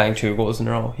he does bang 2 goals in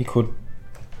a row, he could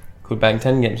bang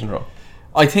 10 games in a row.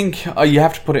 I think you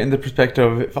have to put it in the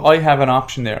perspective of, if I have an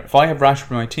option there, if I have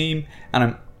Rashford in my team and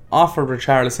I'm offered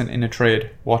Richarlison in a trade,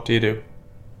 what do you do?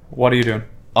 What are you doing?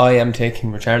 I am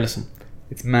taking Richarlison.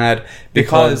 It's mad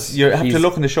because you have to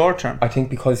look in the short term. I think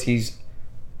because he's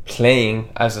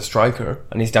playing as a striker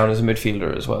and he's down as a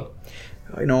midfielder as well.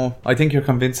 I know. I think you're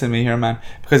convincing me here, man.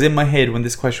 Because in my head, when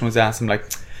this question was asked, I'm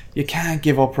like, you can't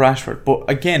give up Rashford. But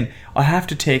again, I have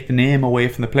to take the name away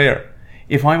from the player.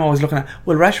 If I'm always looking at,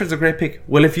 well, Rashford's a great pick.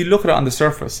 Well, if you look at it on the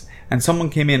surface and someone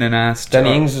came in and asked,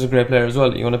 Danny Ings is a great player as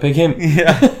well. You want to pick him?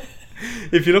 Yeah.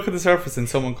 If you look at the surface and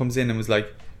someone comes in and was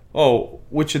like,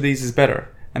 which of these is better?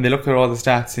 And they look at all the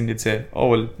stats and you'd say,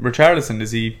 well,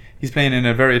 Richarlison, he's playing in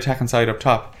a very attacking side up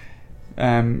top.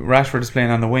 Rashford is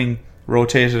playing on the wing,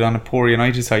 rotated on a poor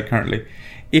United side currently.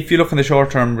 If you look in the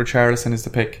short term, Richarlison is the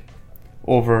pick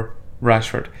over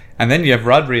Rashford. And then you have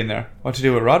Rodri in there. What to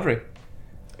do with Rodri?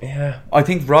 Yeah. I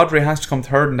think Rodri has to come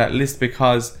third in that list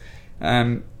because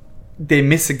they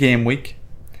miss a game week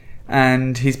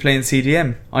and he's playing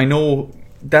CDM. I know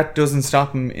that doesn't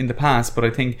stop him in the past, but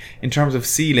I think in terms of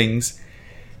ceilings,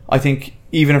 I think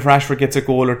even if Rashford gets a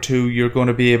goal or 2, you're going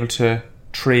to be able to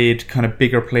trade kind of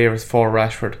bigger players for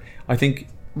Rashford. I think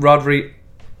Rodri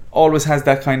always has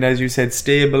that kind of, as you said,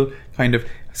 stable, kind of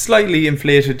slightly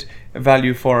inflated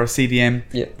value for a CDM.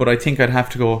 Yeah. But I think I'd have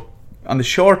to go on the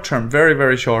short term, very,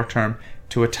 very short term,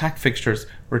 to attack fixtures.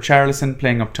 Richarlison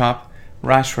playing up top,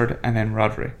 Rashford, and then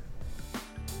Rodri.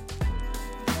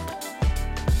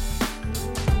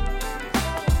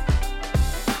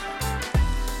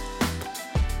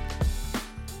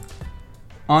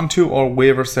 On to our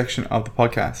waiver section of the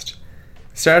podcast.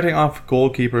 Starting off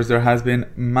goalkeepers, there has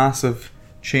been massive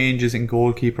changes in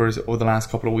goalkeepers over the last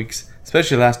couple of weeks,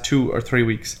 especially the last 2 or 3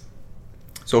 weeks.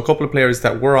 So a couple of players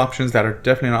that were options that are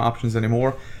definitely not options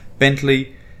anymore.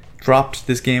 Bentley dropped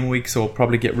this game week, so we'll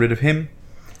probably get rid of him.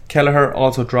 Kelleher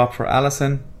also dropped for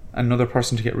Allison, another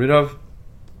person to get rid of.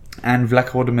 And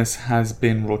Vlachodimos has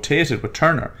been rotated with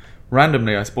Turner.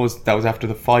 Randomly, I suppose that was after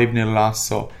the 5-0 loss,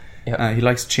 so he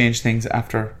likes to change things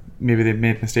after maybe they've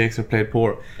made mistakes or played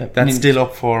poor. That's still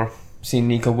up for... Seen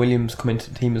Nico Williams come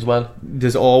into the team as well.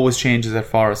 There's always changes at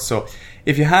Forest, so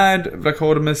if you had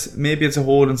Vlachodimos, maybe it's a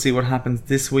hold and see what happens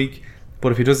this week.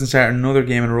 But if he doesn't start another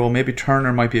game in a row, maybe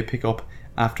Turner might be a pick-up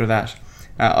after that.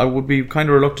 I would be kind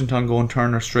of reluctant on going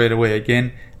Turner straight away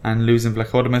again and losing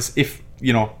Vlachodimos if,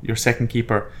 your second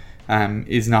keeper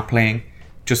is not playing,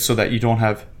 just so that you don't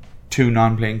have 2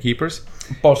 non-playing keepers.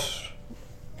 But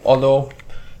although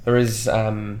there is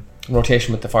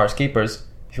rotation with the Forest keepers,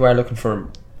 if you are looking for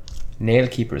nail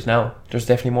keepers now, there's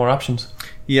definitely more options.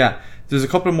 Yeah, there's a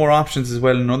couple of more options as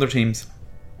well in other teams.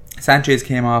 Sanchez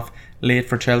came off late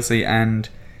for Chelsea and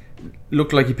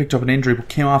looked like he picked up an injury, but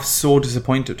came off so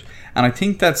disappointed. And I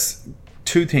think that's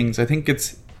two things. I think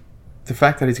it's the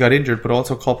fact that he's got injured, but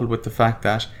also coupled with the fact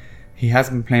that he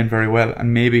hasn't been playing very well,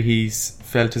 and maybe he's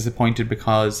felt disappointed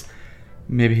because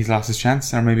maybe he's lost his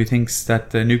chance, or maybe thinks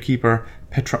that the new keeper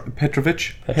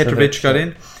Petrovic got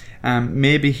in.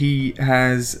 Maybe he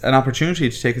has an opportunity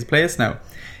to take his place now.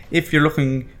 If you're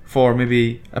looking for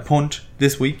maybe a punt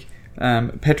this week,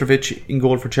 Petrovic in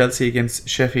goal for Chelsea against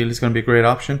Sheffield is going to be a great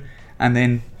option, and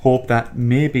then hope that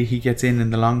maybe he gets in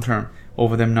the long term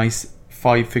over them nice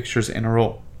 5 fixtures in a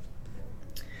row.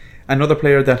 Another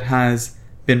player that has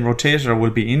been rotated or will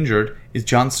be injured is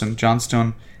Johnston.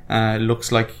 Johnston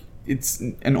looks like it's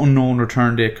an unknown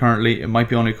return date currently. It might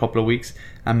be only a couple of weeks.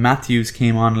 And Matthews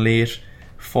came on late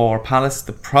for Palace.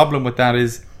 The problem with that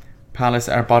is Palace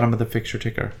are bottom of the fixture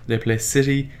ticker. They play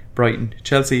City, Brighton,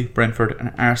 Chelsea, Brentford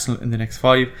and Arsenal in the next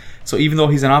 5. So even though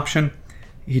he's an option,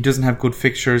 he doesn't have good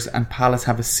fixtures, and Palace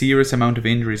have a serious amount of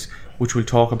injuries, which we'll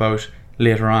talk about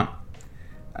later on.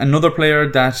 Another player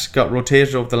that got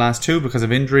rotated over the last 2 because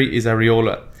of injury is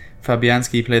Areola.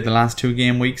 Fabianski played the last 2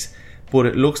 game weeks, but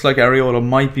it looks like Areola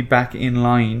might be back in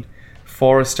line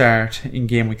for a start in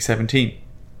game week 17.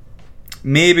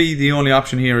 Maybe the only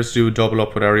option here is to do a double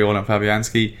up with Areola and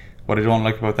Fabianski. What I don't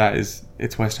like about that is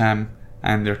it's West Ham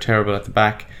and they're terrible at the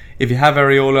back. If you have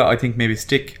Areola, I think maybe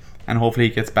stick, and hopefully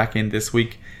he gets back in this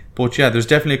week. But yeah, there's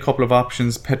definitely a couple of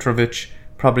options. Petrovic,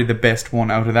 probably the best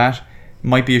one out of that.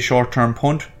 Might be a short-term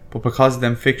punt, but because of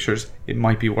them fixtures, it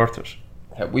might be worth it.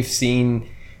 We've seen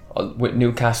with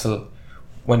Newcastle,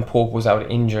 when Pope was out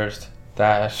injured,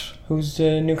 that who's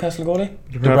the Newcastle goalie?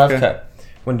 Dubravka.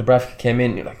 When Dubravka came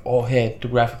in, you're like, oh hey,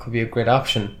 Dubravka could be a great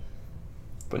option,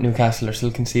 but Newcastle are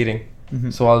still conceding.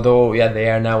 So although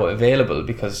they are now available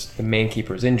because the main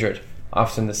keeper is injured,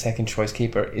 often the second choice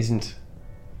keeper isn't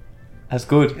as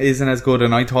good.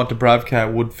 And I thought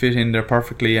Dubravka would fit in there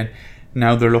perfectly, and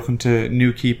now they're looking to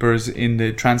new keepers in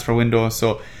the transfer window.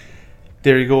 So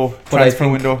there you go, transfer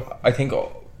window. I think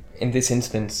in this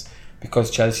instance,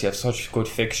 because Chelsea have such good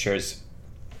fixtures,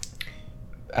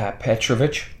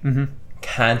 Petrovic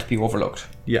can't be overlooked.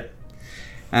 Yeah.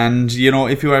 And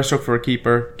if you are stuck for a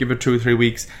keeper, give it 2 or 3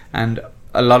 weeks, and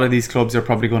a lot of these clubs are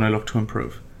probably going to look to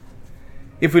improve.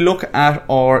 If we look at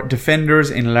our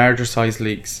defenders in larger size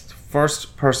leagues, the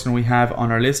first person we have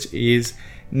on our list is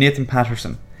Nathan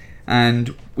Patterson,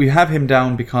 and we have him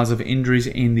down because of injuries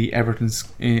in the Everton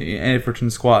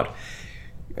squad.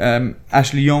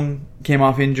 Ashley Young came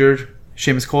off injured.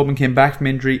 Seamus Coleman came back from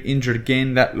injury, injured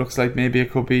again. That looks like maybe it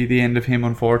could be the end of him,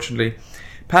 unfortunately.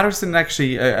 Patterson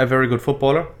actually a very good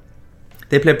footballer.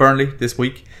 They play Burnley this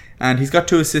week, and he's got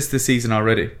 2 assists this season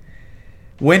already.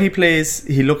 When he plays,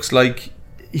 he looks like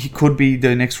he could be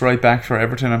the next right back for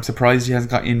Everton. I'm surprised he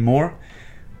hasn't got in more,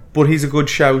 but he's a good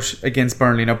shout against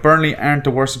Burnley. Now Burnley aren't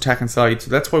the worst attacking side,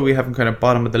 so that's why we have him kind of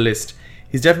bottom of the list.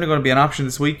 He's definitely going to be an option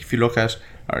this week if you look at,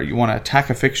 or you want to attack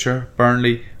a fixture.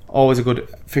 Burnley, always a good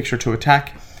fixture to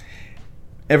attack.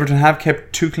 Everton have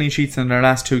kept 2 clean sheets in their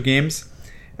last 2 games.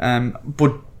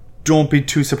 But don't be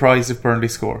too surprised if Burnley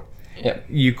score. Yep.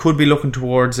 You could be looking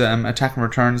towards attacking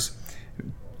returns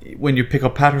when you pick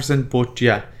up Patterson, but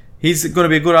yeah, he's going to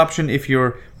be a good option if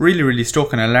you're really, really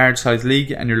stuck in a large size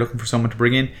league and you're looking for someone to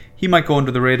bring in. He might go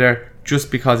under the radar just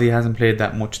because he hasn't played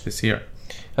that much this year.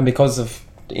 And because of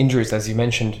the injuries, as you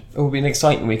mentioned, it will be an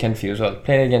exciting weekend for you as well.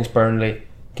 Playing against Burnley,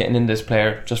 getting in this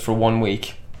player just for 1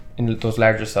 week in those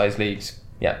larger size leagues.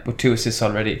 Yeah, with 2 assists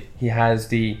already. He has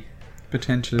the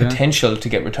potential to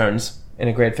get returns in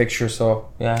a great fixture, so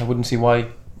yeah, I wouldn't see why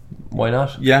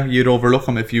not. Yeah, you'd overlook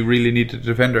him if you really needed a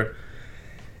defender.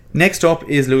 Next up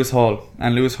is Lewis Hall,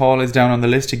 and Lewis Hall is down on the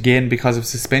list again because of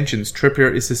suspensions.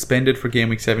 Trippier is suspended for game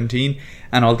week 17,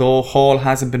 and although Hall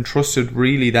hasn't been trusted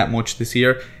really that much this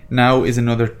year, now is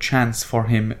another chance for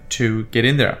him to get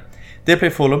in there. They play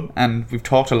Fulham, and we've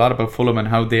talked a lot about Fulham and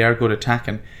how they are good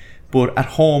attacking, but at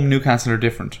home Newcastle are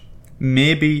different.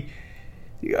 Maybe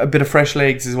a bit of fresh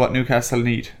legs is what Newcastle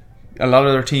need. A lot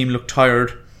of their team look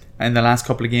tired in the last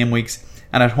couple of game weeks,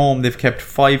 and at home they've kept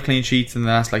 5 clean sheets in the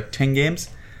last 10 games.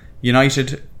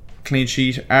 United clean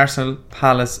sheet, Arsenal,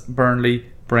 Palace,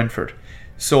 Burnley, Brentford.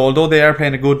 So although they are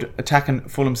playing a good attacking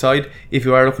Fulham side, if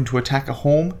you are looking to attack a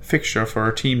home fixture for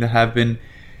a team that have been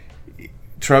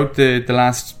throughout the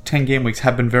last 10 game weeks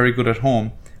have been very good at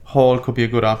home, Hall could be a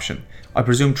good option. I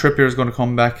presume Trippier is going to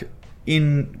come back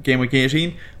in game week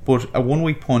 18, but a 1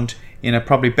 week punt in a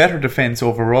probably better defence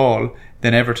overall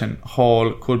than Everton,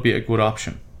 Hall could be a good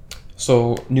option.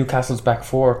 So Newcastle's back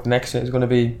four. The next is going to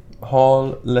be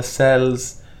Hall,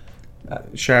 Lascelles,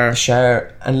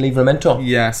 Schär and Livramento.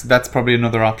 Yes, that's probably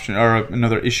another option or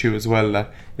another issue as well,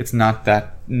 that it's not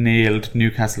that nailed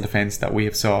Newcastle defence that we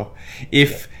have saw.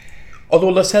 Although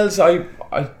Lascelles, I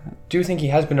do think he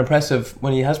has been impressive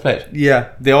when he has played.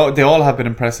 Yeah, they all have been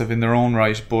impressive in their own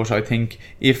right, but I think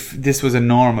if this was a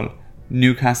normal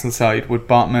Newcastle side with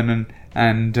Botman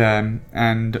and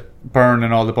Byrne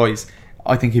and all the boys,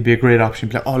 I think he'd be a great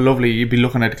option. Oh, lovely, you'd be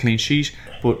looking at a clean sheet,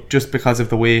 but just because of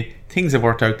the way things have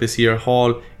worked out this year,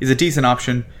 Hall is a decent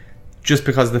option just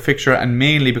because of the fixture and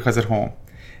mainly because at home.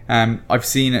 I've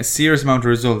seen a serious amount of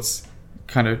results,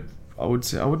 kind of, I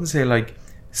wouldn't say like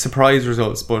surprise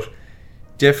results, but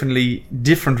definitely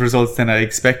different results than I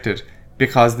expected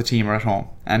because the team are at home.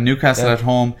 And Newcastle at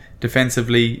home,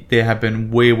 defensively, they have been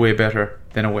way, way better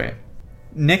than away.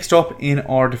 Next up in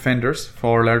our defenders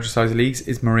for larger size leagues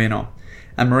is Moreno.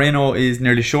 And Moreno is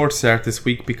nearly sure to start this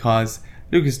week because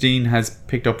Lucas Dean has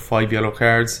picked up 5 yellow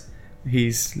cards.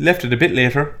 He's left it a bit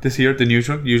later this year than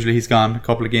usual. Usually he's gone a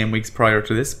couple of game weeks prior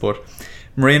to this, but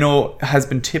Moreno has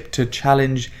been tipped to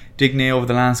challenge Digne over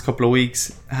the last couple of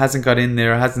weeks. Hasn't got in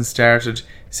there, hasn't started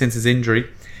since his injury.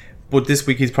 But this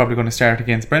week he's probably going to start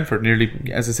against Brentford, nearly,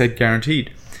 as I said,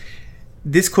 guaranteed.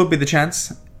 This could be the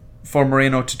chance for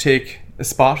Moreno to take a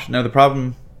spot. Now the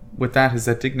problem with that is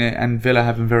that Digne and Villa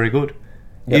have been very good.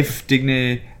 Yep. If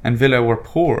Digne and Villa were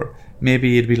poor,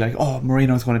 maybe it'd be like, oh,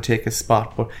 Moreno's going to take a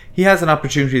spot. But he has an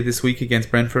opportunity this week against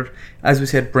Brentford. As we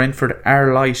said, Brentford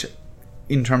are light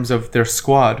in terms of their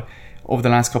squad over the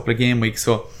last couple of game weeks.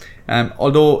 So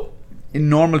although in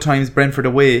normal times Brentford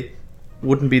away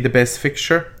wouldn't be the best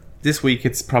fixture, this week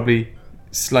it's probably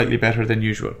slightly better than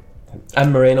usual.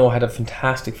 And Moreno had a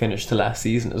fantastic finish to last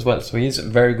season as well, so he's a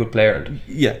very good player.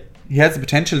 Yeah, he has the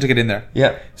potential to get in there.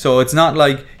 Yeah. So it's not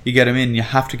like you get him in, you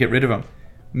have to get rid of him.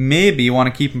 Maybe you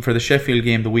want to keep him for the Sheffield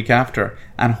game the week after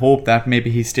and hope that maybe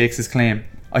he stakes his claim.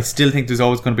 I still think there's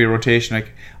always going to be a rotation.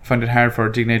 Like, I find it hard for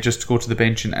Digne just to go to the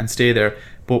bench and stay there.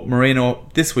 But Moreno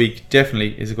this week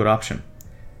definitely is a good option.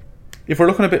 If we're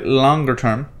looking a bit longer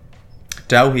term,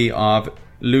 Doughty of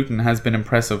Luton has been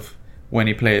impressive when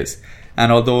he plays.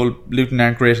 And although Luton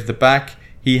aren't great at the back,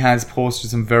 he has posted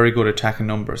some very good attacking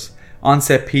numbers. On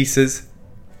set pieces,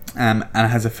 and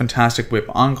has a fantastic whip.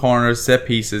 On corners, set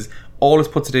pieces, always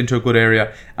puts it into a good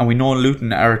area. And we know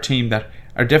Luton are a team that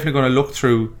are definitely going to look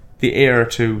through the air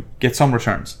to get some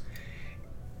returns.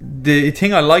 The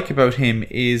thing I like about him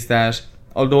is that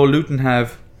although Luton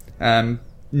have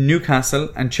Newcastle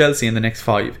and Chelsea in the next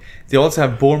 5, they also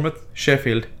have Bournemouth,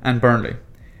 Sheffield and Burnley.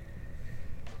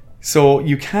 So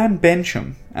you can bench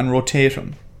him and rotate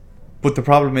him, but the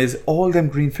problem is all them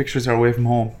green fixtures are away from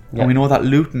home. Yep. And we know that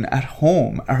Luton at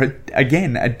home are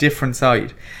again a different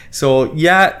side. So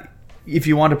yeah, if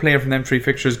you want to play from them 3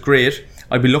 fixtures, great.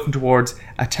 I'd be looking towards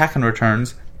attacking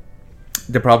returns.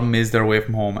 The problem is they're away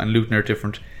from home and Luton are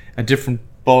a different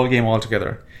ball game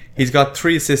altogether. He's got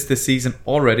 3 assists this season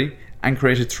already and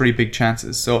created 3 big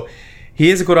chances. So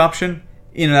he is a good option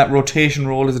in that rotation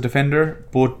role as a defender,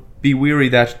 but be wary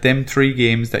that them 3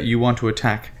 games that you want to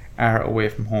attack are away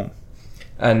from home.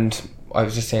 And I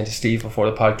was just saying to Steve before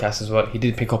the podcast as well, he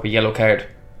did pick up a yellow card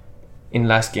in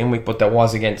last game week, but that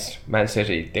was against Man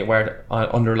City. They were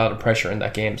under a lot of pressure in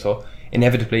that game, so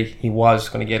inevitably he was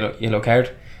going to get a yellow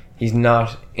card. He's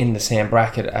not in the same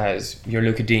bracket as your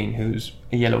Luca Dean, who's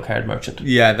a yellow card merchant.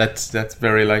 Yeah, that's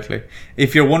very likely.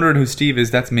 If you're wondering who Steve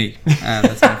is, that's me.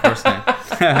 That's my first name.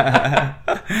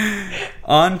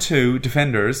 On to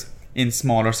defenders in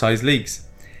smaller size leagues.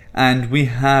 And we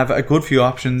have a good few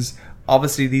options.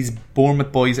 Obviously, these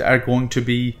Bournemouth boys are going to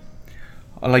be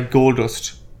like gold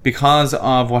dust because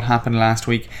of what happened last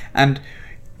week. And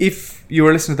if you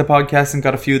were listening to the podcast and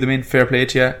got a few of them in, fair play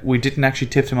to you. We didn't actually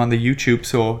tip them on the YouTube,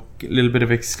 so a little bit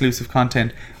of exclusive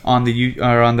content on the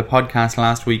podcast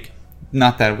last week.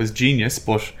 Not that it was genius,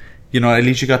 but at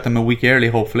least you got them a week early,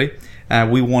 hopefully.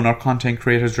 We won our content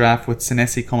creators draft with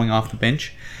Senesi coming off the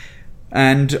bench.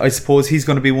 And I suppose he's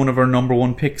going to be one of our number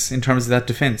 1 picks in terms of that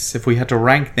defence. If we had to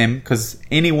rank them, because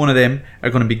any one of them are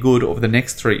going to be good over the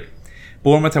next 3.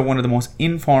 Bournemouth are one of the most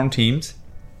informed teams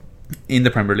in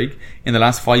the Premier League. In the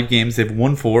last 5 games, they've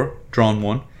won 4, drawn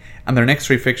 1. And their next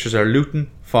 3 fixtures are Luton,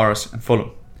 Forest and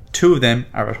Fulham. 2 of them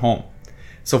are at home.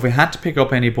 So if we had to pick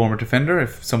up any Bournemouth defender,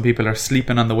 if some people are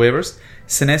sleeping on the waivers,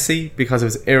 Senesi, because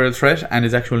of his aerial threat and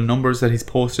his actual numbers that he's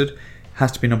posted,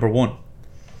 has to be number 1.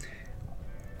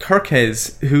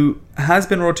 Kirkes, who has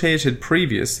been rotated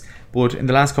previous, but in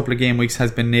the last couple of game weeks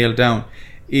has been nailed down,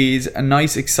 is a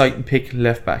nice, exciting pick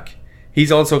left back.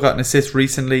 He's also got an assist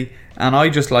recently, and I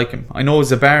just like him. I know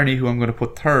Zabarny, who I'm going to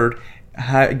put third,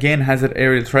 again has that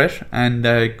aerial threat, and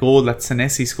the goal that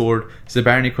Senesi scored,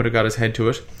 Zabarny could have got his head to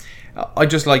it. I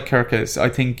just like Kerkez. I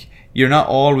think you're not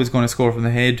always going to score from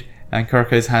the head, and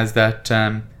Kerkez has that,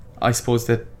 I suppose,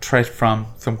 that threat from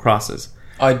some crosses.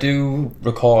 I do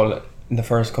recall in the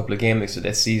first couple of game weeks of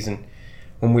this season,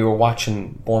 when we were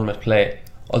watching Bournemouth play,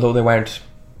 although they weren't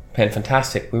playing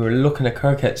fantastic, we were looking at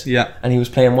Kerkez, and he was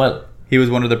playing well. He was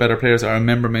one of the better players. I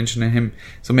remember mentioning him,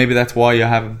 so maybe that's why you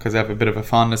have him, because I have a bit of a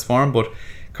fondness for him. But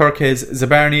Kerkez,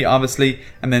 Zabarny obviously,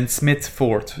 and then Smith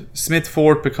fourth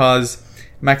because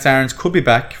Max Aarons could be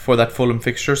back for that Fulham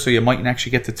fixture, so you mightn't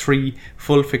actually get the 3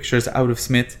 full fixtures out of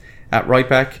Smith at right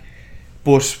back.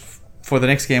 But for the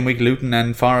next game week, Luton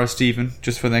and Forest even,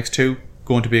 just for the next 2,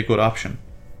 going to be a good option.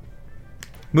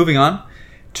 Moving on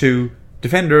to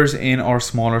defenders in our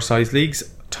smaller size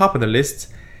leagues. Top of the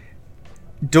list,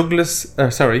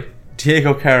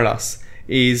 Diego Carlos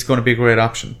is going to be a great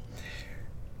option.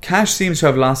 Cash seems to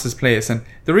have lost his place, and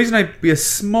the reason I'd be a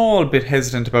small bit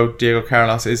hesitant about Diego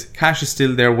Carlos is Cash is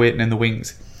still there waiting in the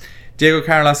wings. Diego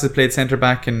Carlos has played centre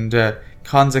back, and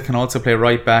Konza can also play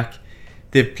right back.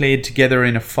 They've played together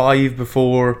in a 5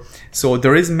 before, so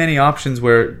there isn't many options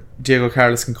where Diego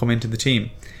Carlos can come into the team.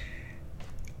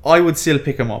 I would still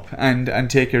pick him up and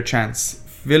take your chance.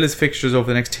 Villa's fixtures over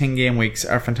the next 10 game weeks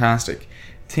are fantastic.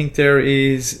 I think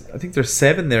there's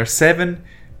 7 there. 7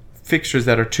 fixtures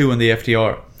that are 2 on the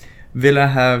FDR. Villa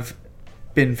have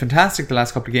been fantastic the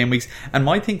last couple of game weeks, and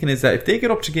my thinking is that if they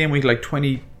get up to game week like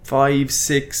 25,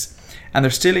 6, and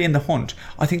they're still in the hunt,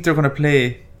 I think they're going to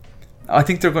play. I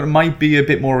think they're going to might be a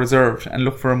bit more reserved and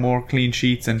look for more clean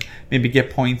sheets and maybe get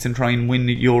points and try and win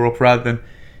Europe rather than.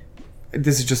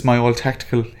 This is just my old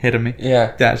tactical head of me.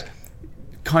 Yeah. That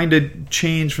kind of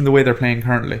change from the way they're playing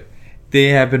currently. They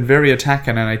have been very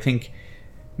attacking, and I think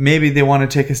maybe they want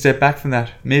to take a step back from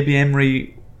that. Maybe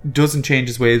Emery doesn't change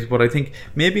his ways, but I think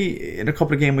maybe in a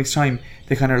couple of game weeks time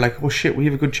they kind of like, oh shit, we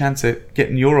have a good chance at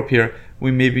getting Europe here,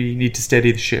 we maybe need to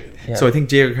steady the ship. So I think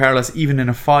Diego Carlos, even in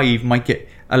a 5, might get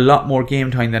a lot more game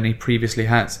time than he previously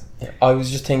has. I was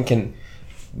just thinking,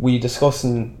 we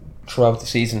discussing throughout the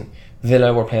season,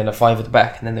 Villa were playing a 5 at the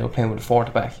back and then they were playing with a 4 at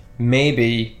the back.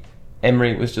 Maybe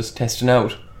Emery was just testing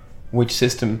out which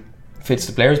system fits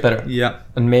the players better,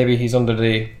 and maybe he's under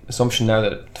the assumption now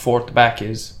that the 4 at the back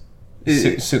is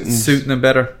suiting them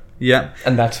better,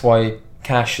 and that's why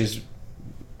Cash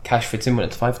fits in when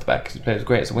it's 5 at the back, because he plays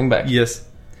great as a wing back. Yes,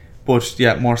 but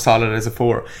more solid as a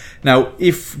 4. Now,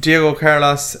 if Diego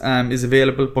Carlos is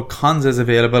available, but Konza is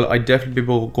available, I'd definitely be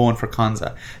going for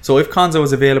Konza. So if Konza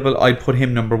was available, I'd put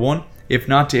him number 1. If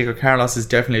not, Diego Carlos is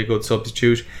definitely a good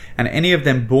substitute, and any of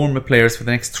them Bournemouth players for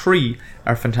the next 3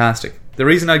 are fantastic. The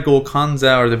reason I'd go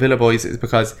Konza or the Villa boys is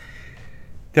because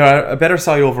they are a better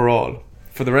side overall.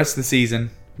 For the rest of the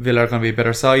season, Villa are going to be a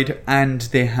better side, and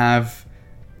they have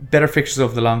better fixtures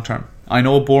over the long term. I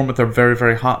know Bournemouth are very,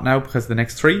 very hot now because of the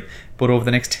next 3, but over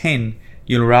the next 10,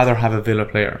 you'll rather have a Villa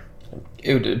player.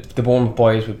 The Bournemouth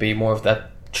boys would be more of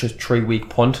that 3-week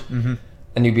punt,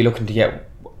 and you'd be looking to get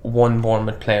 1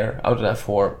 Bournemouth player out of that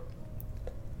 4,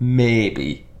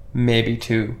 maybe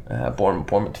 2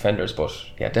 Bournemouth defenders, but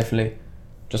definitely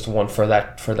just 1 for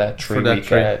that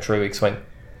 3-week swing.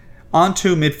 On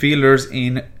to midfielders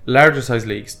in larger size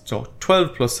leagues, so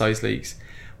 12 plus size leagues.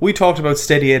 We talked about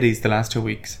steady eddies the last 2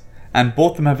 weeks, and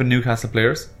both of them have been Newcastle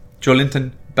players. Joe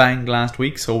Linton banged last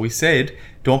week, so we said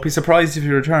don't be surprised if he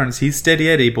returns. He's steady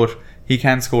eddy, but he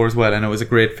can score as well, and it was a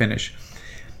great finish.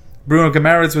 Bruno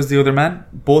Guimaraes was the other man.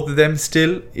 Both of them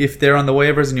still, if they're on the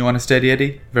waivers and you want a steady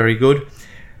eddy, very good.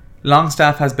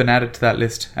 Longstaff has been added to that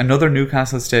list, another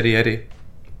Newcastle steady eddy.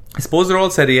 I suppose they're all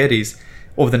steady eddies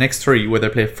over the next 3, where they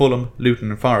play Fulham,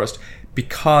 Luton and Forest,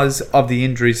 because of the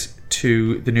injuries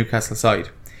to the Newcastle side.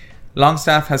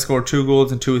 Longstaff has scored 2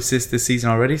 goals and 2 assists this season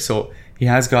already, so he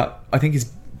has got, I think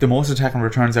he's the most attacking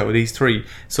returns out of these 3,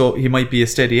 so he might be a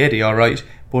steady eddy, alright,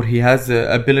 but he has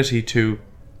the ability to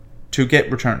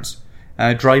get returns,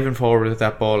 driving forward with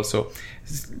that ball. So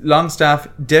Longstaff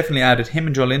definitely added. Him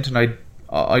and Joe Linton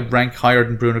I'd rank higher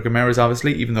than Bruno Guimaraes,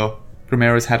 obviously, even though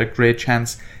Guimaraes had a great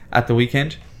chance at the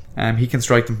weekend. He can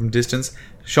strike them from distance.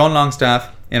 Sean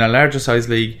Longstaff in a larger size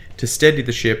league to steady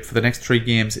the ship for the next 3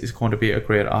 games is going to be a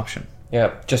great option.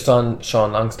 Yeah, just on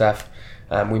Sean Longstaff,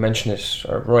 we mentioned it,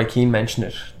 or Roy Keane mentioned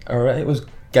it, or it was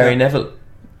Gary Neville.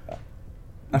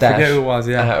 I forget who it was,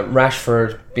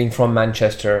 Rashford, being from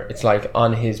Manchester, it's like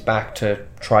on his back to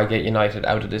try get United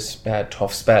out of this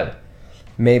tough spell.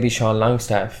 Maybe Sean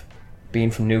Longstaff, being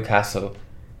from Newcastle,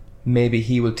 maybe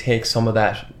he will take some of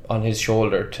that on his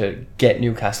shoulder to get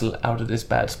Newcastle out of this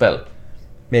bad spell.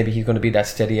 Maybe he's going to be that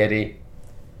steady Eddie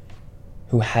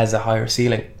who has a higher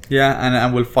ceiling. Yeah,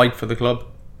 and will fight for the club.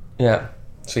 Yeah.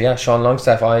 So yeah, Sean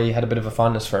Longstaff, I had a bit of a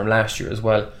fondness for him last year as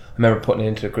well. I remember putting it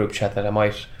into the group chat that I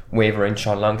might waiver in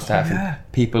Sean Longstaff. Oh, yeah.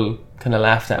 And people kind of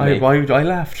laughed at me. I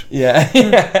laughed.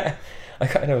 Yeah. I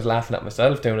kind of was laughing at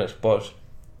myself doing it, but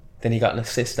then he got an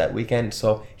assist that weekend,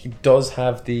 so he does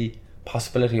have the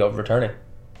possibility of returning.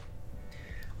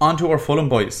 On to our Fulham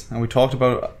boys, and we talked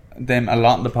about them a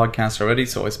lot in the podcast already,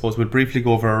 so I suppose we'll briefly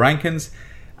go over our rankings.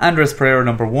 Andres Pereira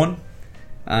number 1.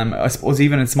 I suppose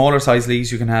even in smaller size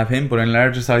leagues you can have him, but in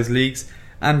larger size leagues,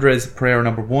 Andres Pereira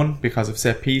number 1 because of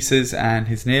set pieces and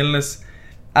his nailness.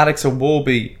 Alex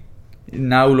Iwobi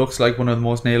now looks like one of the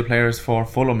most nailed players for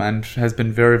Fulham and has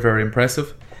been very, very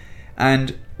impressive.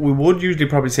 And we would usually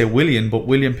probably say Willian, but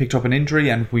Willian picked up an injury,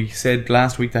 and we said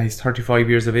last week that he's 35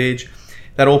 years of age.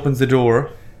 That opens the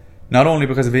door, not only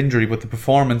because of injury, but the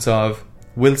performance of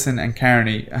Wilson and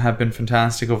Carney have been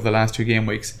fantastic over the last 2 game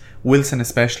weeks. Wilson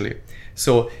especially.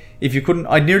 So if you couldn't,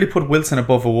 I'd nearly put Wilson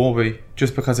above Iwobi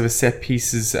just because of his set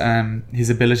pieces, his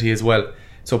ability as well.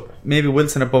 So maybe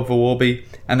Wilson above Iwobi,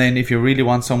 and then if you really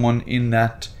want someone in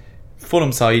that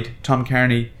Fulham side, Tom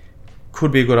Carney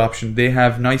could be a good option. They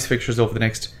have nice fixtures over the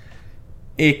next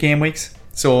 8 game weeks.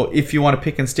 So if you want to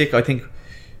pick and stick, I think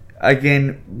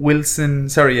again Andres and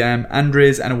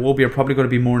Iwobi are probably going to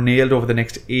be more nailed over the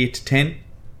next 8-10.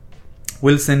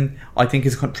 Wilson, I think,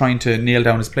 is trying to nail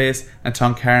down his place, and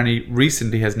Tom Carney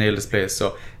recently has nailed his place.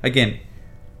 So again,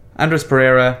 Andres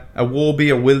Pereira, Iwobi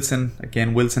or Wilson.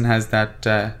 Again, Wilson has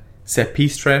that set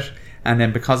piece threat, and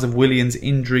then because of Willian's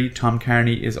injury, Tom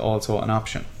Carney is also an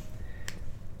option.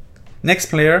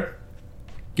 Next player,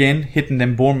 again hitting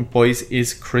them Bournemouth boys,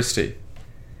 is Christie.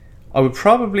 I would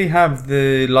probably have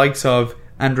the likes of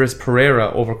Andres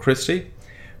Pereira over Christie,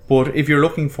 but if you're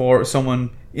looking for someone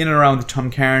in and around the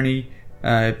Tom Carney,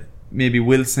 maybe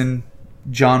Wilson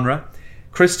genre,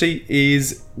 Christie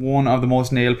is one of the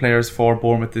most nailed players for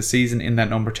Bournemouth this season in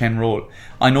that number 10 role.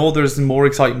 I know there's more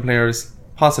exciting players,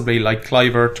 possibly like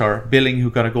Clivert or Billing, who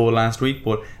got a goal last week,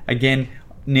 but again,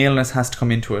 nailness has to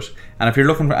come into it. And if you're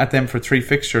looking at them for 3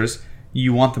 fixtures,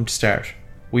 you want them to start.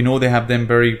 We know they have them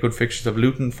very good fixtures of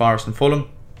Luton, Forest and Fulham.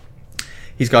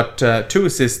 He's got 2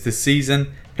 assists this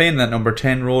season, playing that number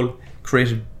 10 role,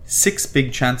 created 6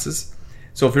 big chances.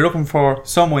 So if you're looking for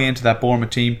some way into that Bournemouth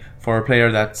team for a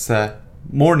player that's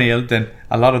more nailed than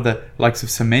a lot of the likes of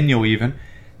Semenyo even,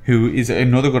 who is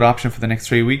another good option for the next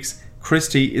 3 weeks,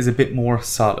 Christie is a bit more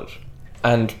solid.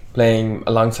 And playing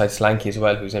alongside Slanky as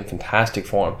well, who's in fantastic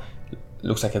form,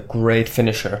 looks like a great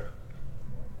finisher.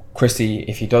 Christie,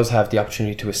 if he does have the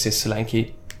opportunity to assist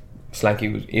Slanky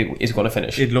is going to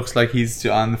finish. It looks like he's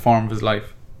on the form of his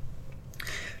life.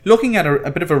 Looking at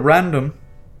a bit of a random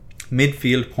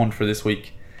midfield punt for this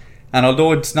week, and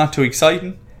although it's not too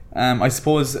exciting, I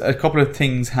suppose a couple of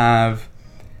things have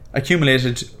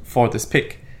accumulated for this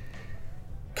pick.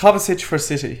 Kovacic for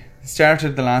City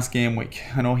started the last game week.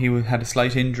 I know he had a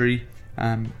slight injury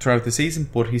throughout the season,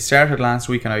 but he started last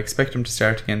week and I expect him to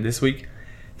start again this week.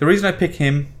 The reason I pick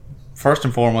him first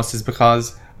and foremost is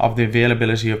because of the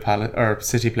availability of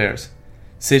City players.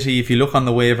 City, if you look on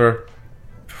the waiver,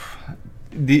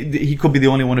 he could be the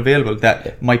only one available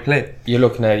that might play. You're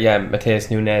looking at Mateus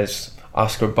Nunes,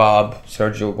 Oscar Bob,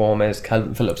 Sergio Gomez,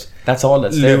 Calvin Phillips. That's all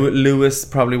that's there. Lewis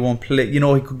probably won't play. He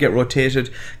could get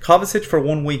rotated. Kovacic for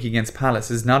 1 week against Palace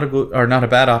is not a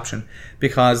bad option,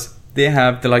 because they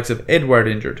have the likes of Edward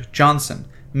injured, Johnson,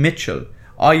 Mitchell,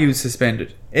 Ayew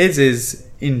suspended, Eze is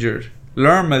injured,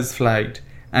 Lerma's flagged,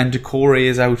 and Decore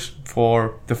is out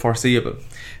for the foreseeable.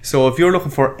 So if you're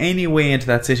looking for any way into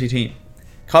that City team,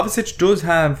 Kovacic does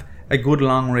have a good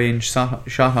long range shot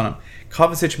on him.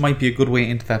 Kovacic might be a good way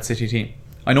into that City team.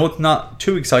 I know it's not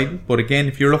too exciting, but again,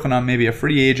 if you're looking on maybe a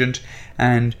free agent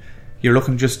and you're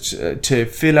looking just to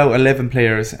fill out 11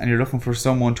 players and you're looking for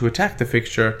someone to attack the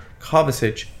fixture,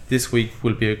 Kovacic this week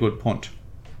will be a good punt.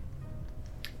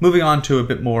 Moving on to a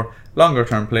bit more longer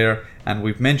term player, and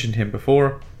we've mentioned him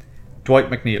before, Dwight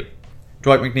McNeil.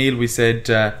 Dwight McNeil, we said,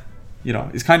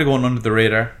 is kind of going under the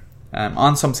radar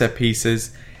on some set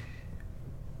pieces.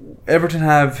 Everton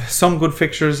have some good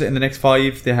fixtures in the next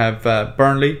 5. They have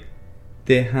Burnley,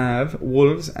 they have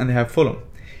Wolves, and they have Fulham.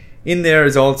 In there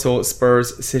is also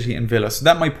Spurs, City and Villa. So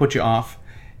that might put you off.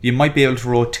 You might be able to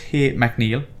rotate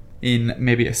McNeil in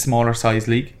maybe a smaller size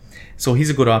league. So he's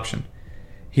a good option.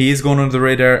 He is going under the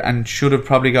radar and should have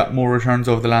probably got more returns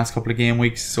over the last couple of game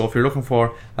weeks. So if you're looking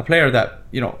for a player that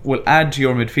will add to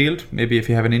your midfield, maybe if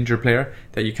you have an injured player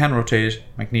that you can rotate,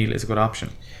 McNeil is a good option.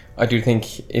 I do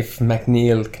think if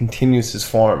McNeil continues his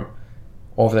form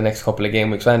over the next couple of game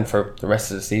weeks and for the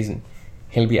rest of the season,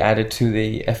 he'll be added to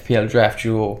the FPL Draft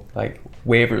Duo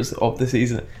waivers of the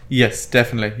season. Yes,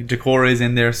 definitely. Decore is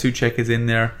in there, Suchek is in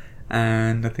there,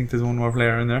 and I think there's one more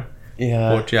player in there.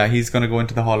 Yeah. But yeah, he's going to go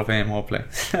into the Hall of Fame, hopefully.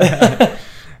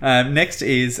 Next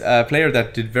is a player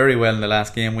that did very well in the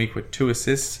last game week with 2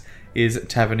 assists is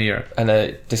Tavernier. And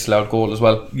a disallowed goal as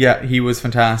well. Yeah, he was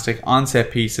fantastic on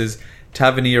set pieces.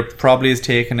 Tavernier probably is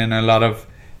taken in a lot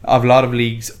of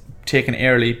leagues, taken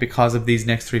early because of these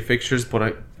next 3 fixtures,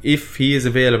 but if he is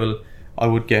available, I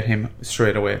would get him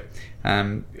straight away.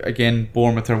 Again,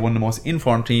 Bournemouth are one of the most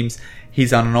informed teams.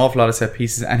 He's on an awful lot of set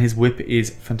pieces and his whip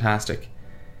is fantastic.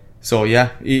 So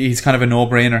yeah, he's kind of a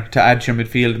no-brainer to add to your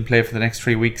midfield and play for the next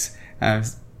 3 weeks.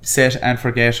 Set and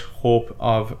forget hope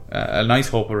of a nice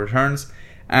hope of returns.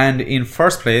 And in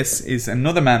first place is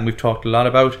another man we've talked a lot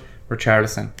about,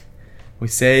 Richarlison. We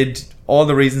said all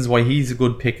the reasons why he's a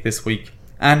good pick this week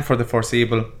and for the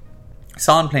foreseeable.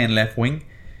 Son playing left wing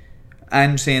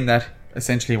and saying that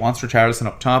essentially he wants Richarlison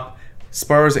up top.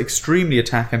 Spurs extremely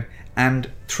attacking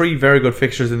and 3 very good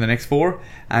fixtures in the next 4,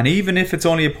 and even if it's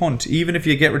only a punt, even if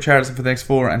you get Richarlison for the next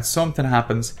 4 and something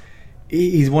happens,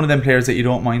 he's one of them players that you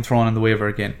don't mind throwing on the waiver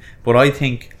again. But I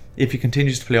think if he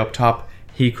continues to play up top,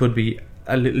 he could be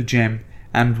a little gem,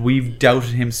 and we've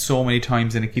doubted him so many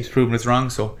times and it keeps proving us wrong.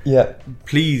 So yeah,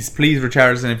 please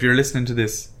Richarlison, if you're listening to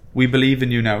this, we believe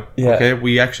in you now. Yeah. Okay,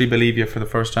 we actually believe you for the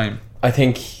first time. I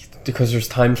think because there's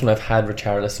times when I've had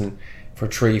Richarlison for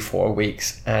 3-4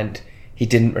 weeks and he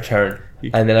didn't return,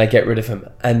 and then I get rid of him,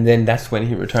 and then that's when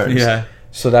he returns. Yeah.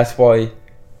 So that's why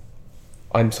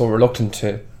I'm so reluctant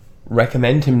to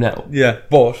recommend him now. Yeah.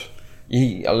 But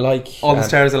all the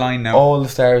stars align now. All the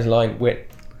stars align with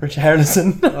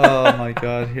Richarlison. Oh my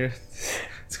God! Here,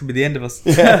 it's gonna be the end of us.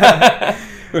 Yeah.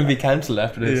 We'll be cancelled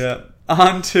after this. Yeah.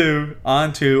 On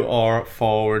to our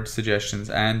forward suggestions,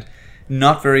 and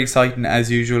not very exciting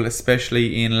as usual,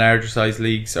 especially in larger size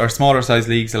leagues or smaller size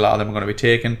leagues. A lot of them are going to be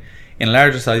taken. In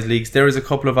larger size leagues, there is a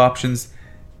couple of options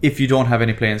if you don't have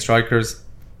any playing strikers.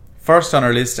 First on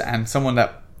our list, and someone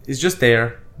that is just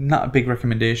there, not a big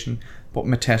recommendation, but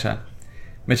Mateta.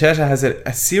 Mateta has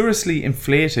a seriously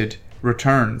inflated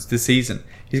returns this season.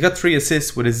 He's got 3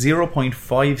 assists with a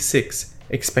 0.56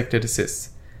 expected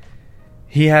assists.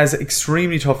 He has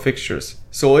extremely tough fixtures.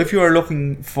 So if you are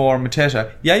looking for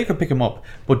Mateta, yeah, you can pick him up,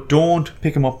 but don't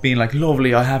pick him up being like,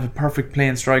 lovely, I have a perfect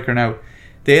playing striker now.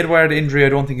 The Edouard injury I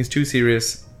don't think is too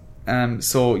serious.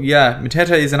 So yeah,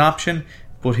 Mateta is an option,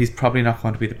 but he's probably not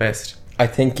going to be the best. I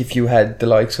think if you had the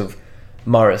likes of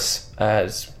Morris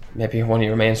as maybe one of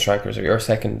your main strikers or your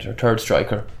second or third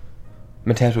striker,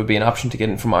 Mateta would be an option to get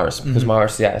in for Morris, because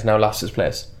Morris has now lost his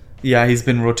place. Yeah, he's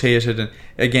been rotated, and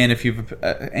again, if you've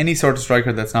any sort of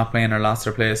striker that's not playing or lost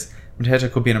their place,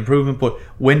 Mateta could be an improvement. But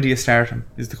when do you start him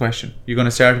is the question. You're going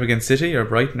to start him against City or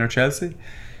Brighton or Chelsea?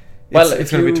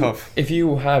 It's going to be tough. If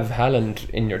you have Haaland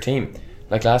in your team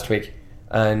like last week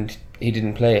and he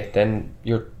didn't play, then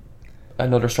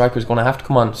another striker is going to have to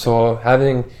come on. So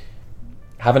having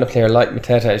a player like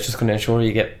Mateta is just going to ensure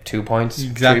you get 2 points,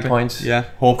 3 points. Yeah,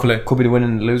 hopefully. Could be the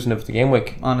winning and losing of the game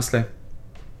week. Honestly.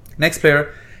 Next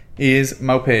player is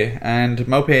Maupay, and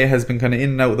Maupay has been kind of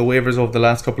in and out of the waivers over the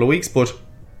last couple of weeks, but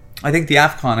I think the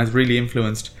AFCON has really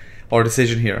influenced our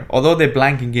decision here. Although they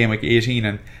blank in game week 18,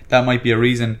 and that might be a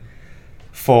reason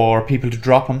for people to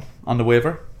drop him on the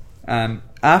waiver.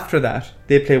 After that,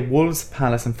 they play Wolves,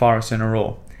 Palace and Forest in a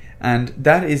row, and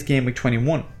that is game week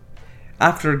 21.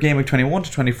 After game week 21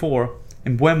 to 24,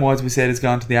 Mbeumo, as we said, has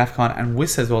gone to the AFCON, and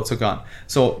Wiss has also gone.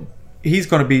 So he's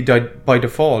going to be by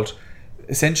default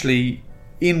essentially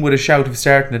in with a shout of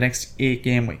starting the next 8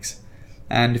 game weeks.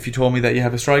 And if you told me that you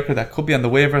have a striker that could be on the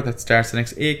waiver that starts the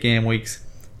next 8 game weeks,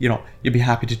 you'd be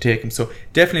happy to take him. So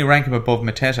definitely rank him above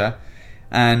Mateta.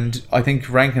 And I think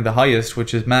ranking the highest,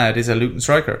 which is mad, is a Luton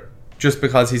striker. Just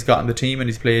because he's gotten the team and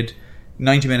he's played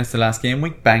 90 minutes the last game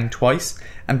week, banged twice.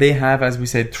 And they have, as we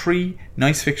said, 3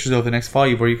 nice fixtures over the next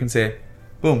 5 where you can say,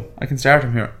 boom, I can start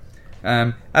him here.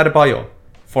 Adebayo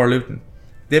for Luton.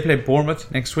 They play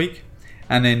Bournemouth next week.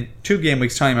 And then 2 game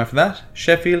weeks time after that,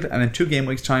 Sheffield. And then 2 game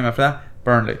weeks time after that,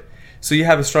 Burnley. So you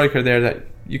have a striker there that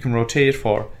you can rotate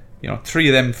for 3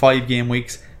 of them 5 game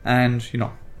weeks, and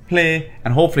play,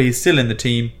 and hopefully he's still in the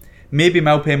team. Maybe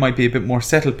Maupay might be a bit more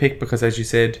settled pick because, as you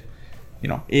said,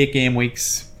 8 game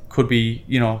weeks could be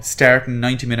starting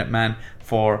 90-minute man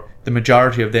for the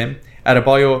majority of them.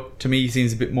 Adebayo to me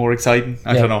seems a bit more exciting.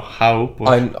 I don't know how,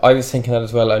 but I was thinking that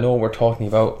as well. I know we're talking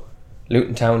about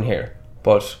Luton Town here,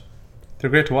 but they're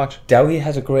great to watch. Dowie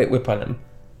has a great whip on him,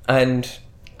 and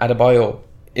Adebayo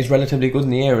is relatively good in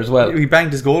the air as well. He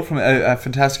banged his goal from a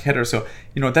fantastic header. So,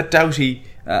 that Doughty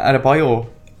Adebayo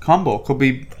combo could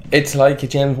be... It's like a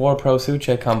James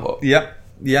Ward-Prowse-Soucek combo.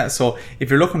 Yeah. So, if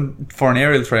you're looking for an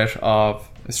aerial threat of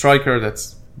a striker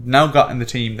that's now got in the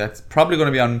team, that's probably going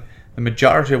to be on the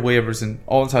majority of waivers in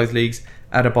all size leagues,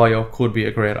 Adebayo could be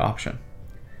a great option.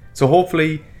 So,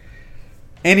 hopefully,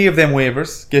 any of them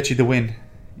waivers get you the win.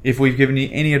 If we've given you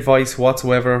any advice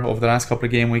whatsoever over the last couple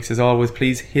of game weeks, as always,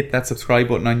 please hit that subscribe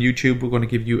button on YouTube. We're going to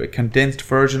give you a condensed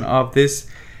version of this.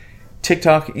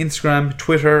 TikTok, Instagram,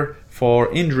 Twitter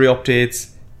for injury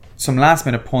updates, some last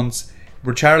minute punts.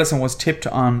 Richarlison was tipped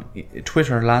on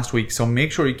Twitter last week, so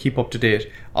make sure you keep up to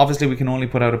date. Obviously, we can only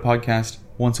put out a podcast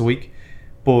once a week,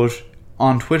 but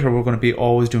on Twitter, we're going to be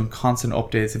always doing constant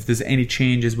updates. If there's any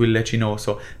changes, we'll let you know.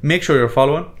 So make sure you're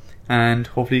following, and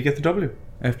hopefully you get the W.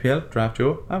 FPL Draft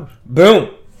Joe out.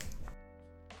 Boom!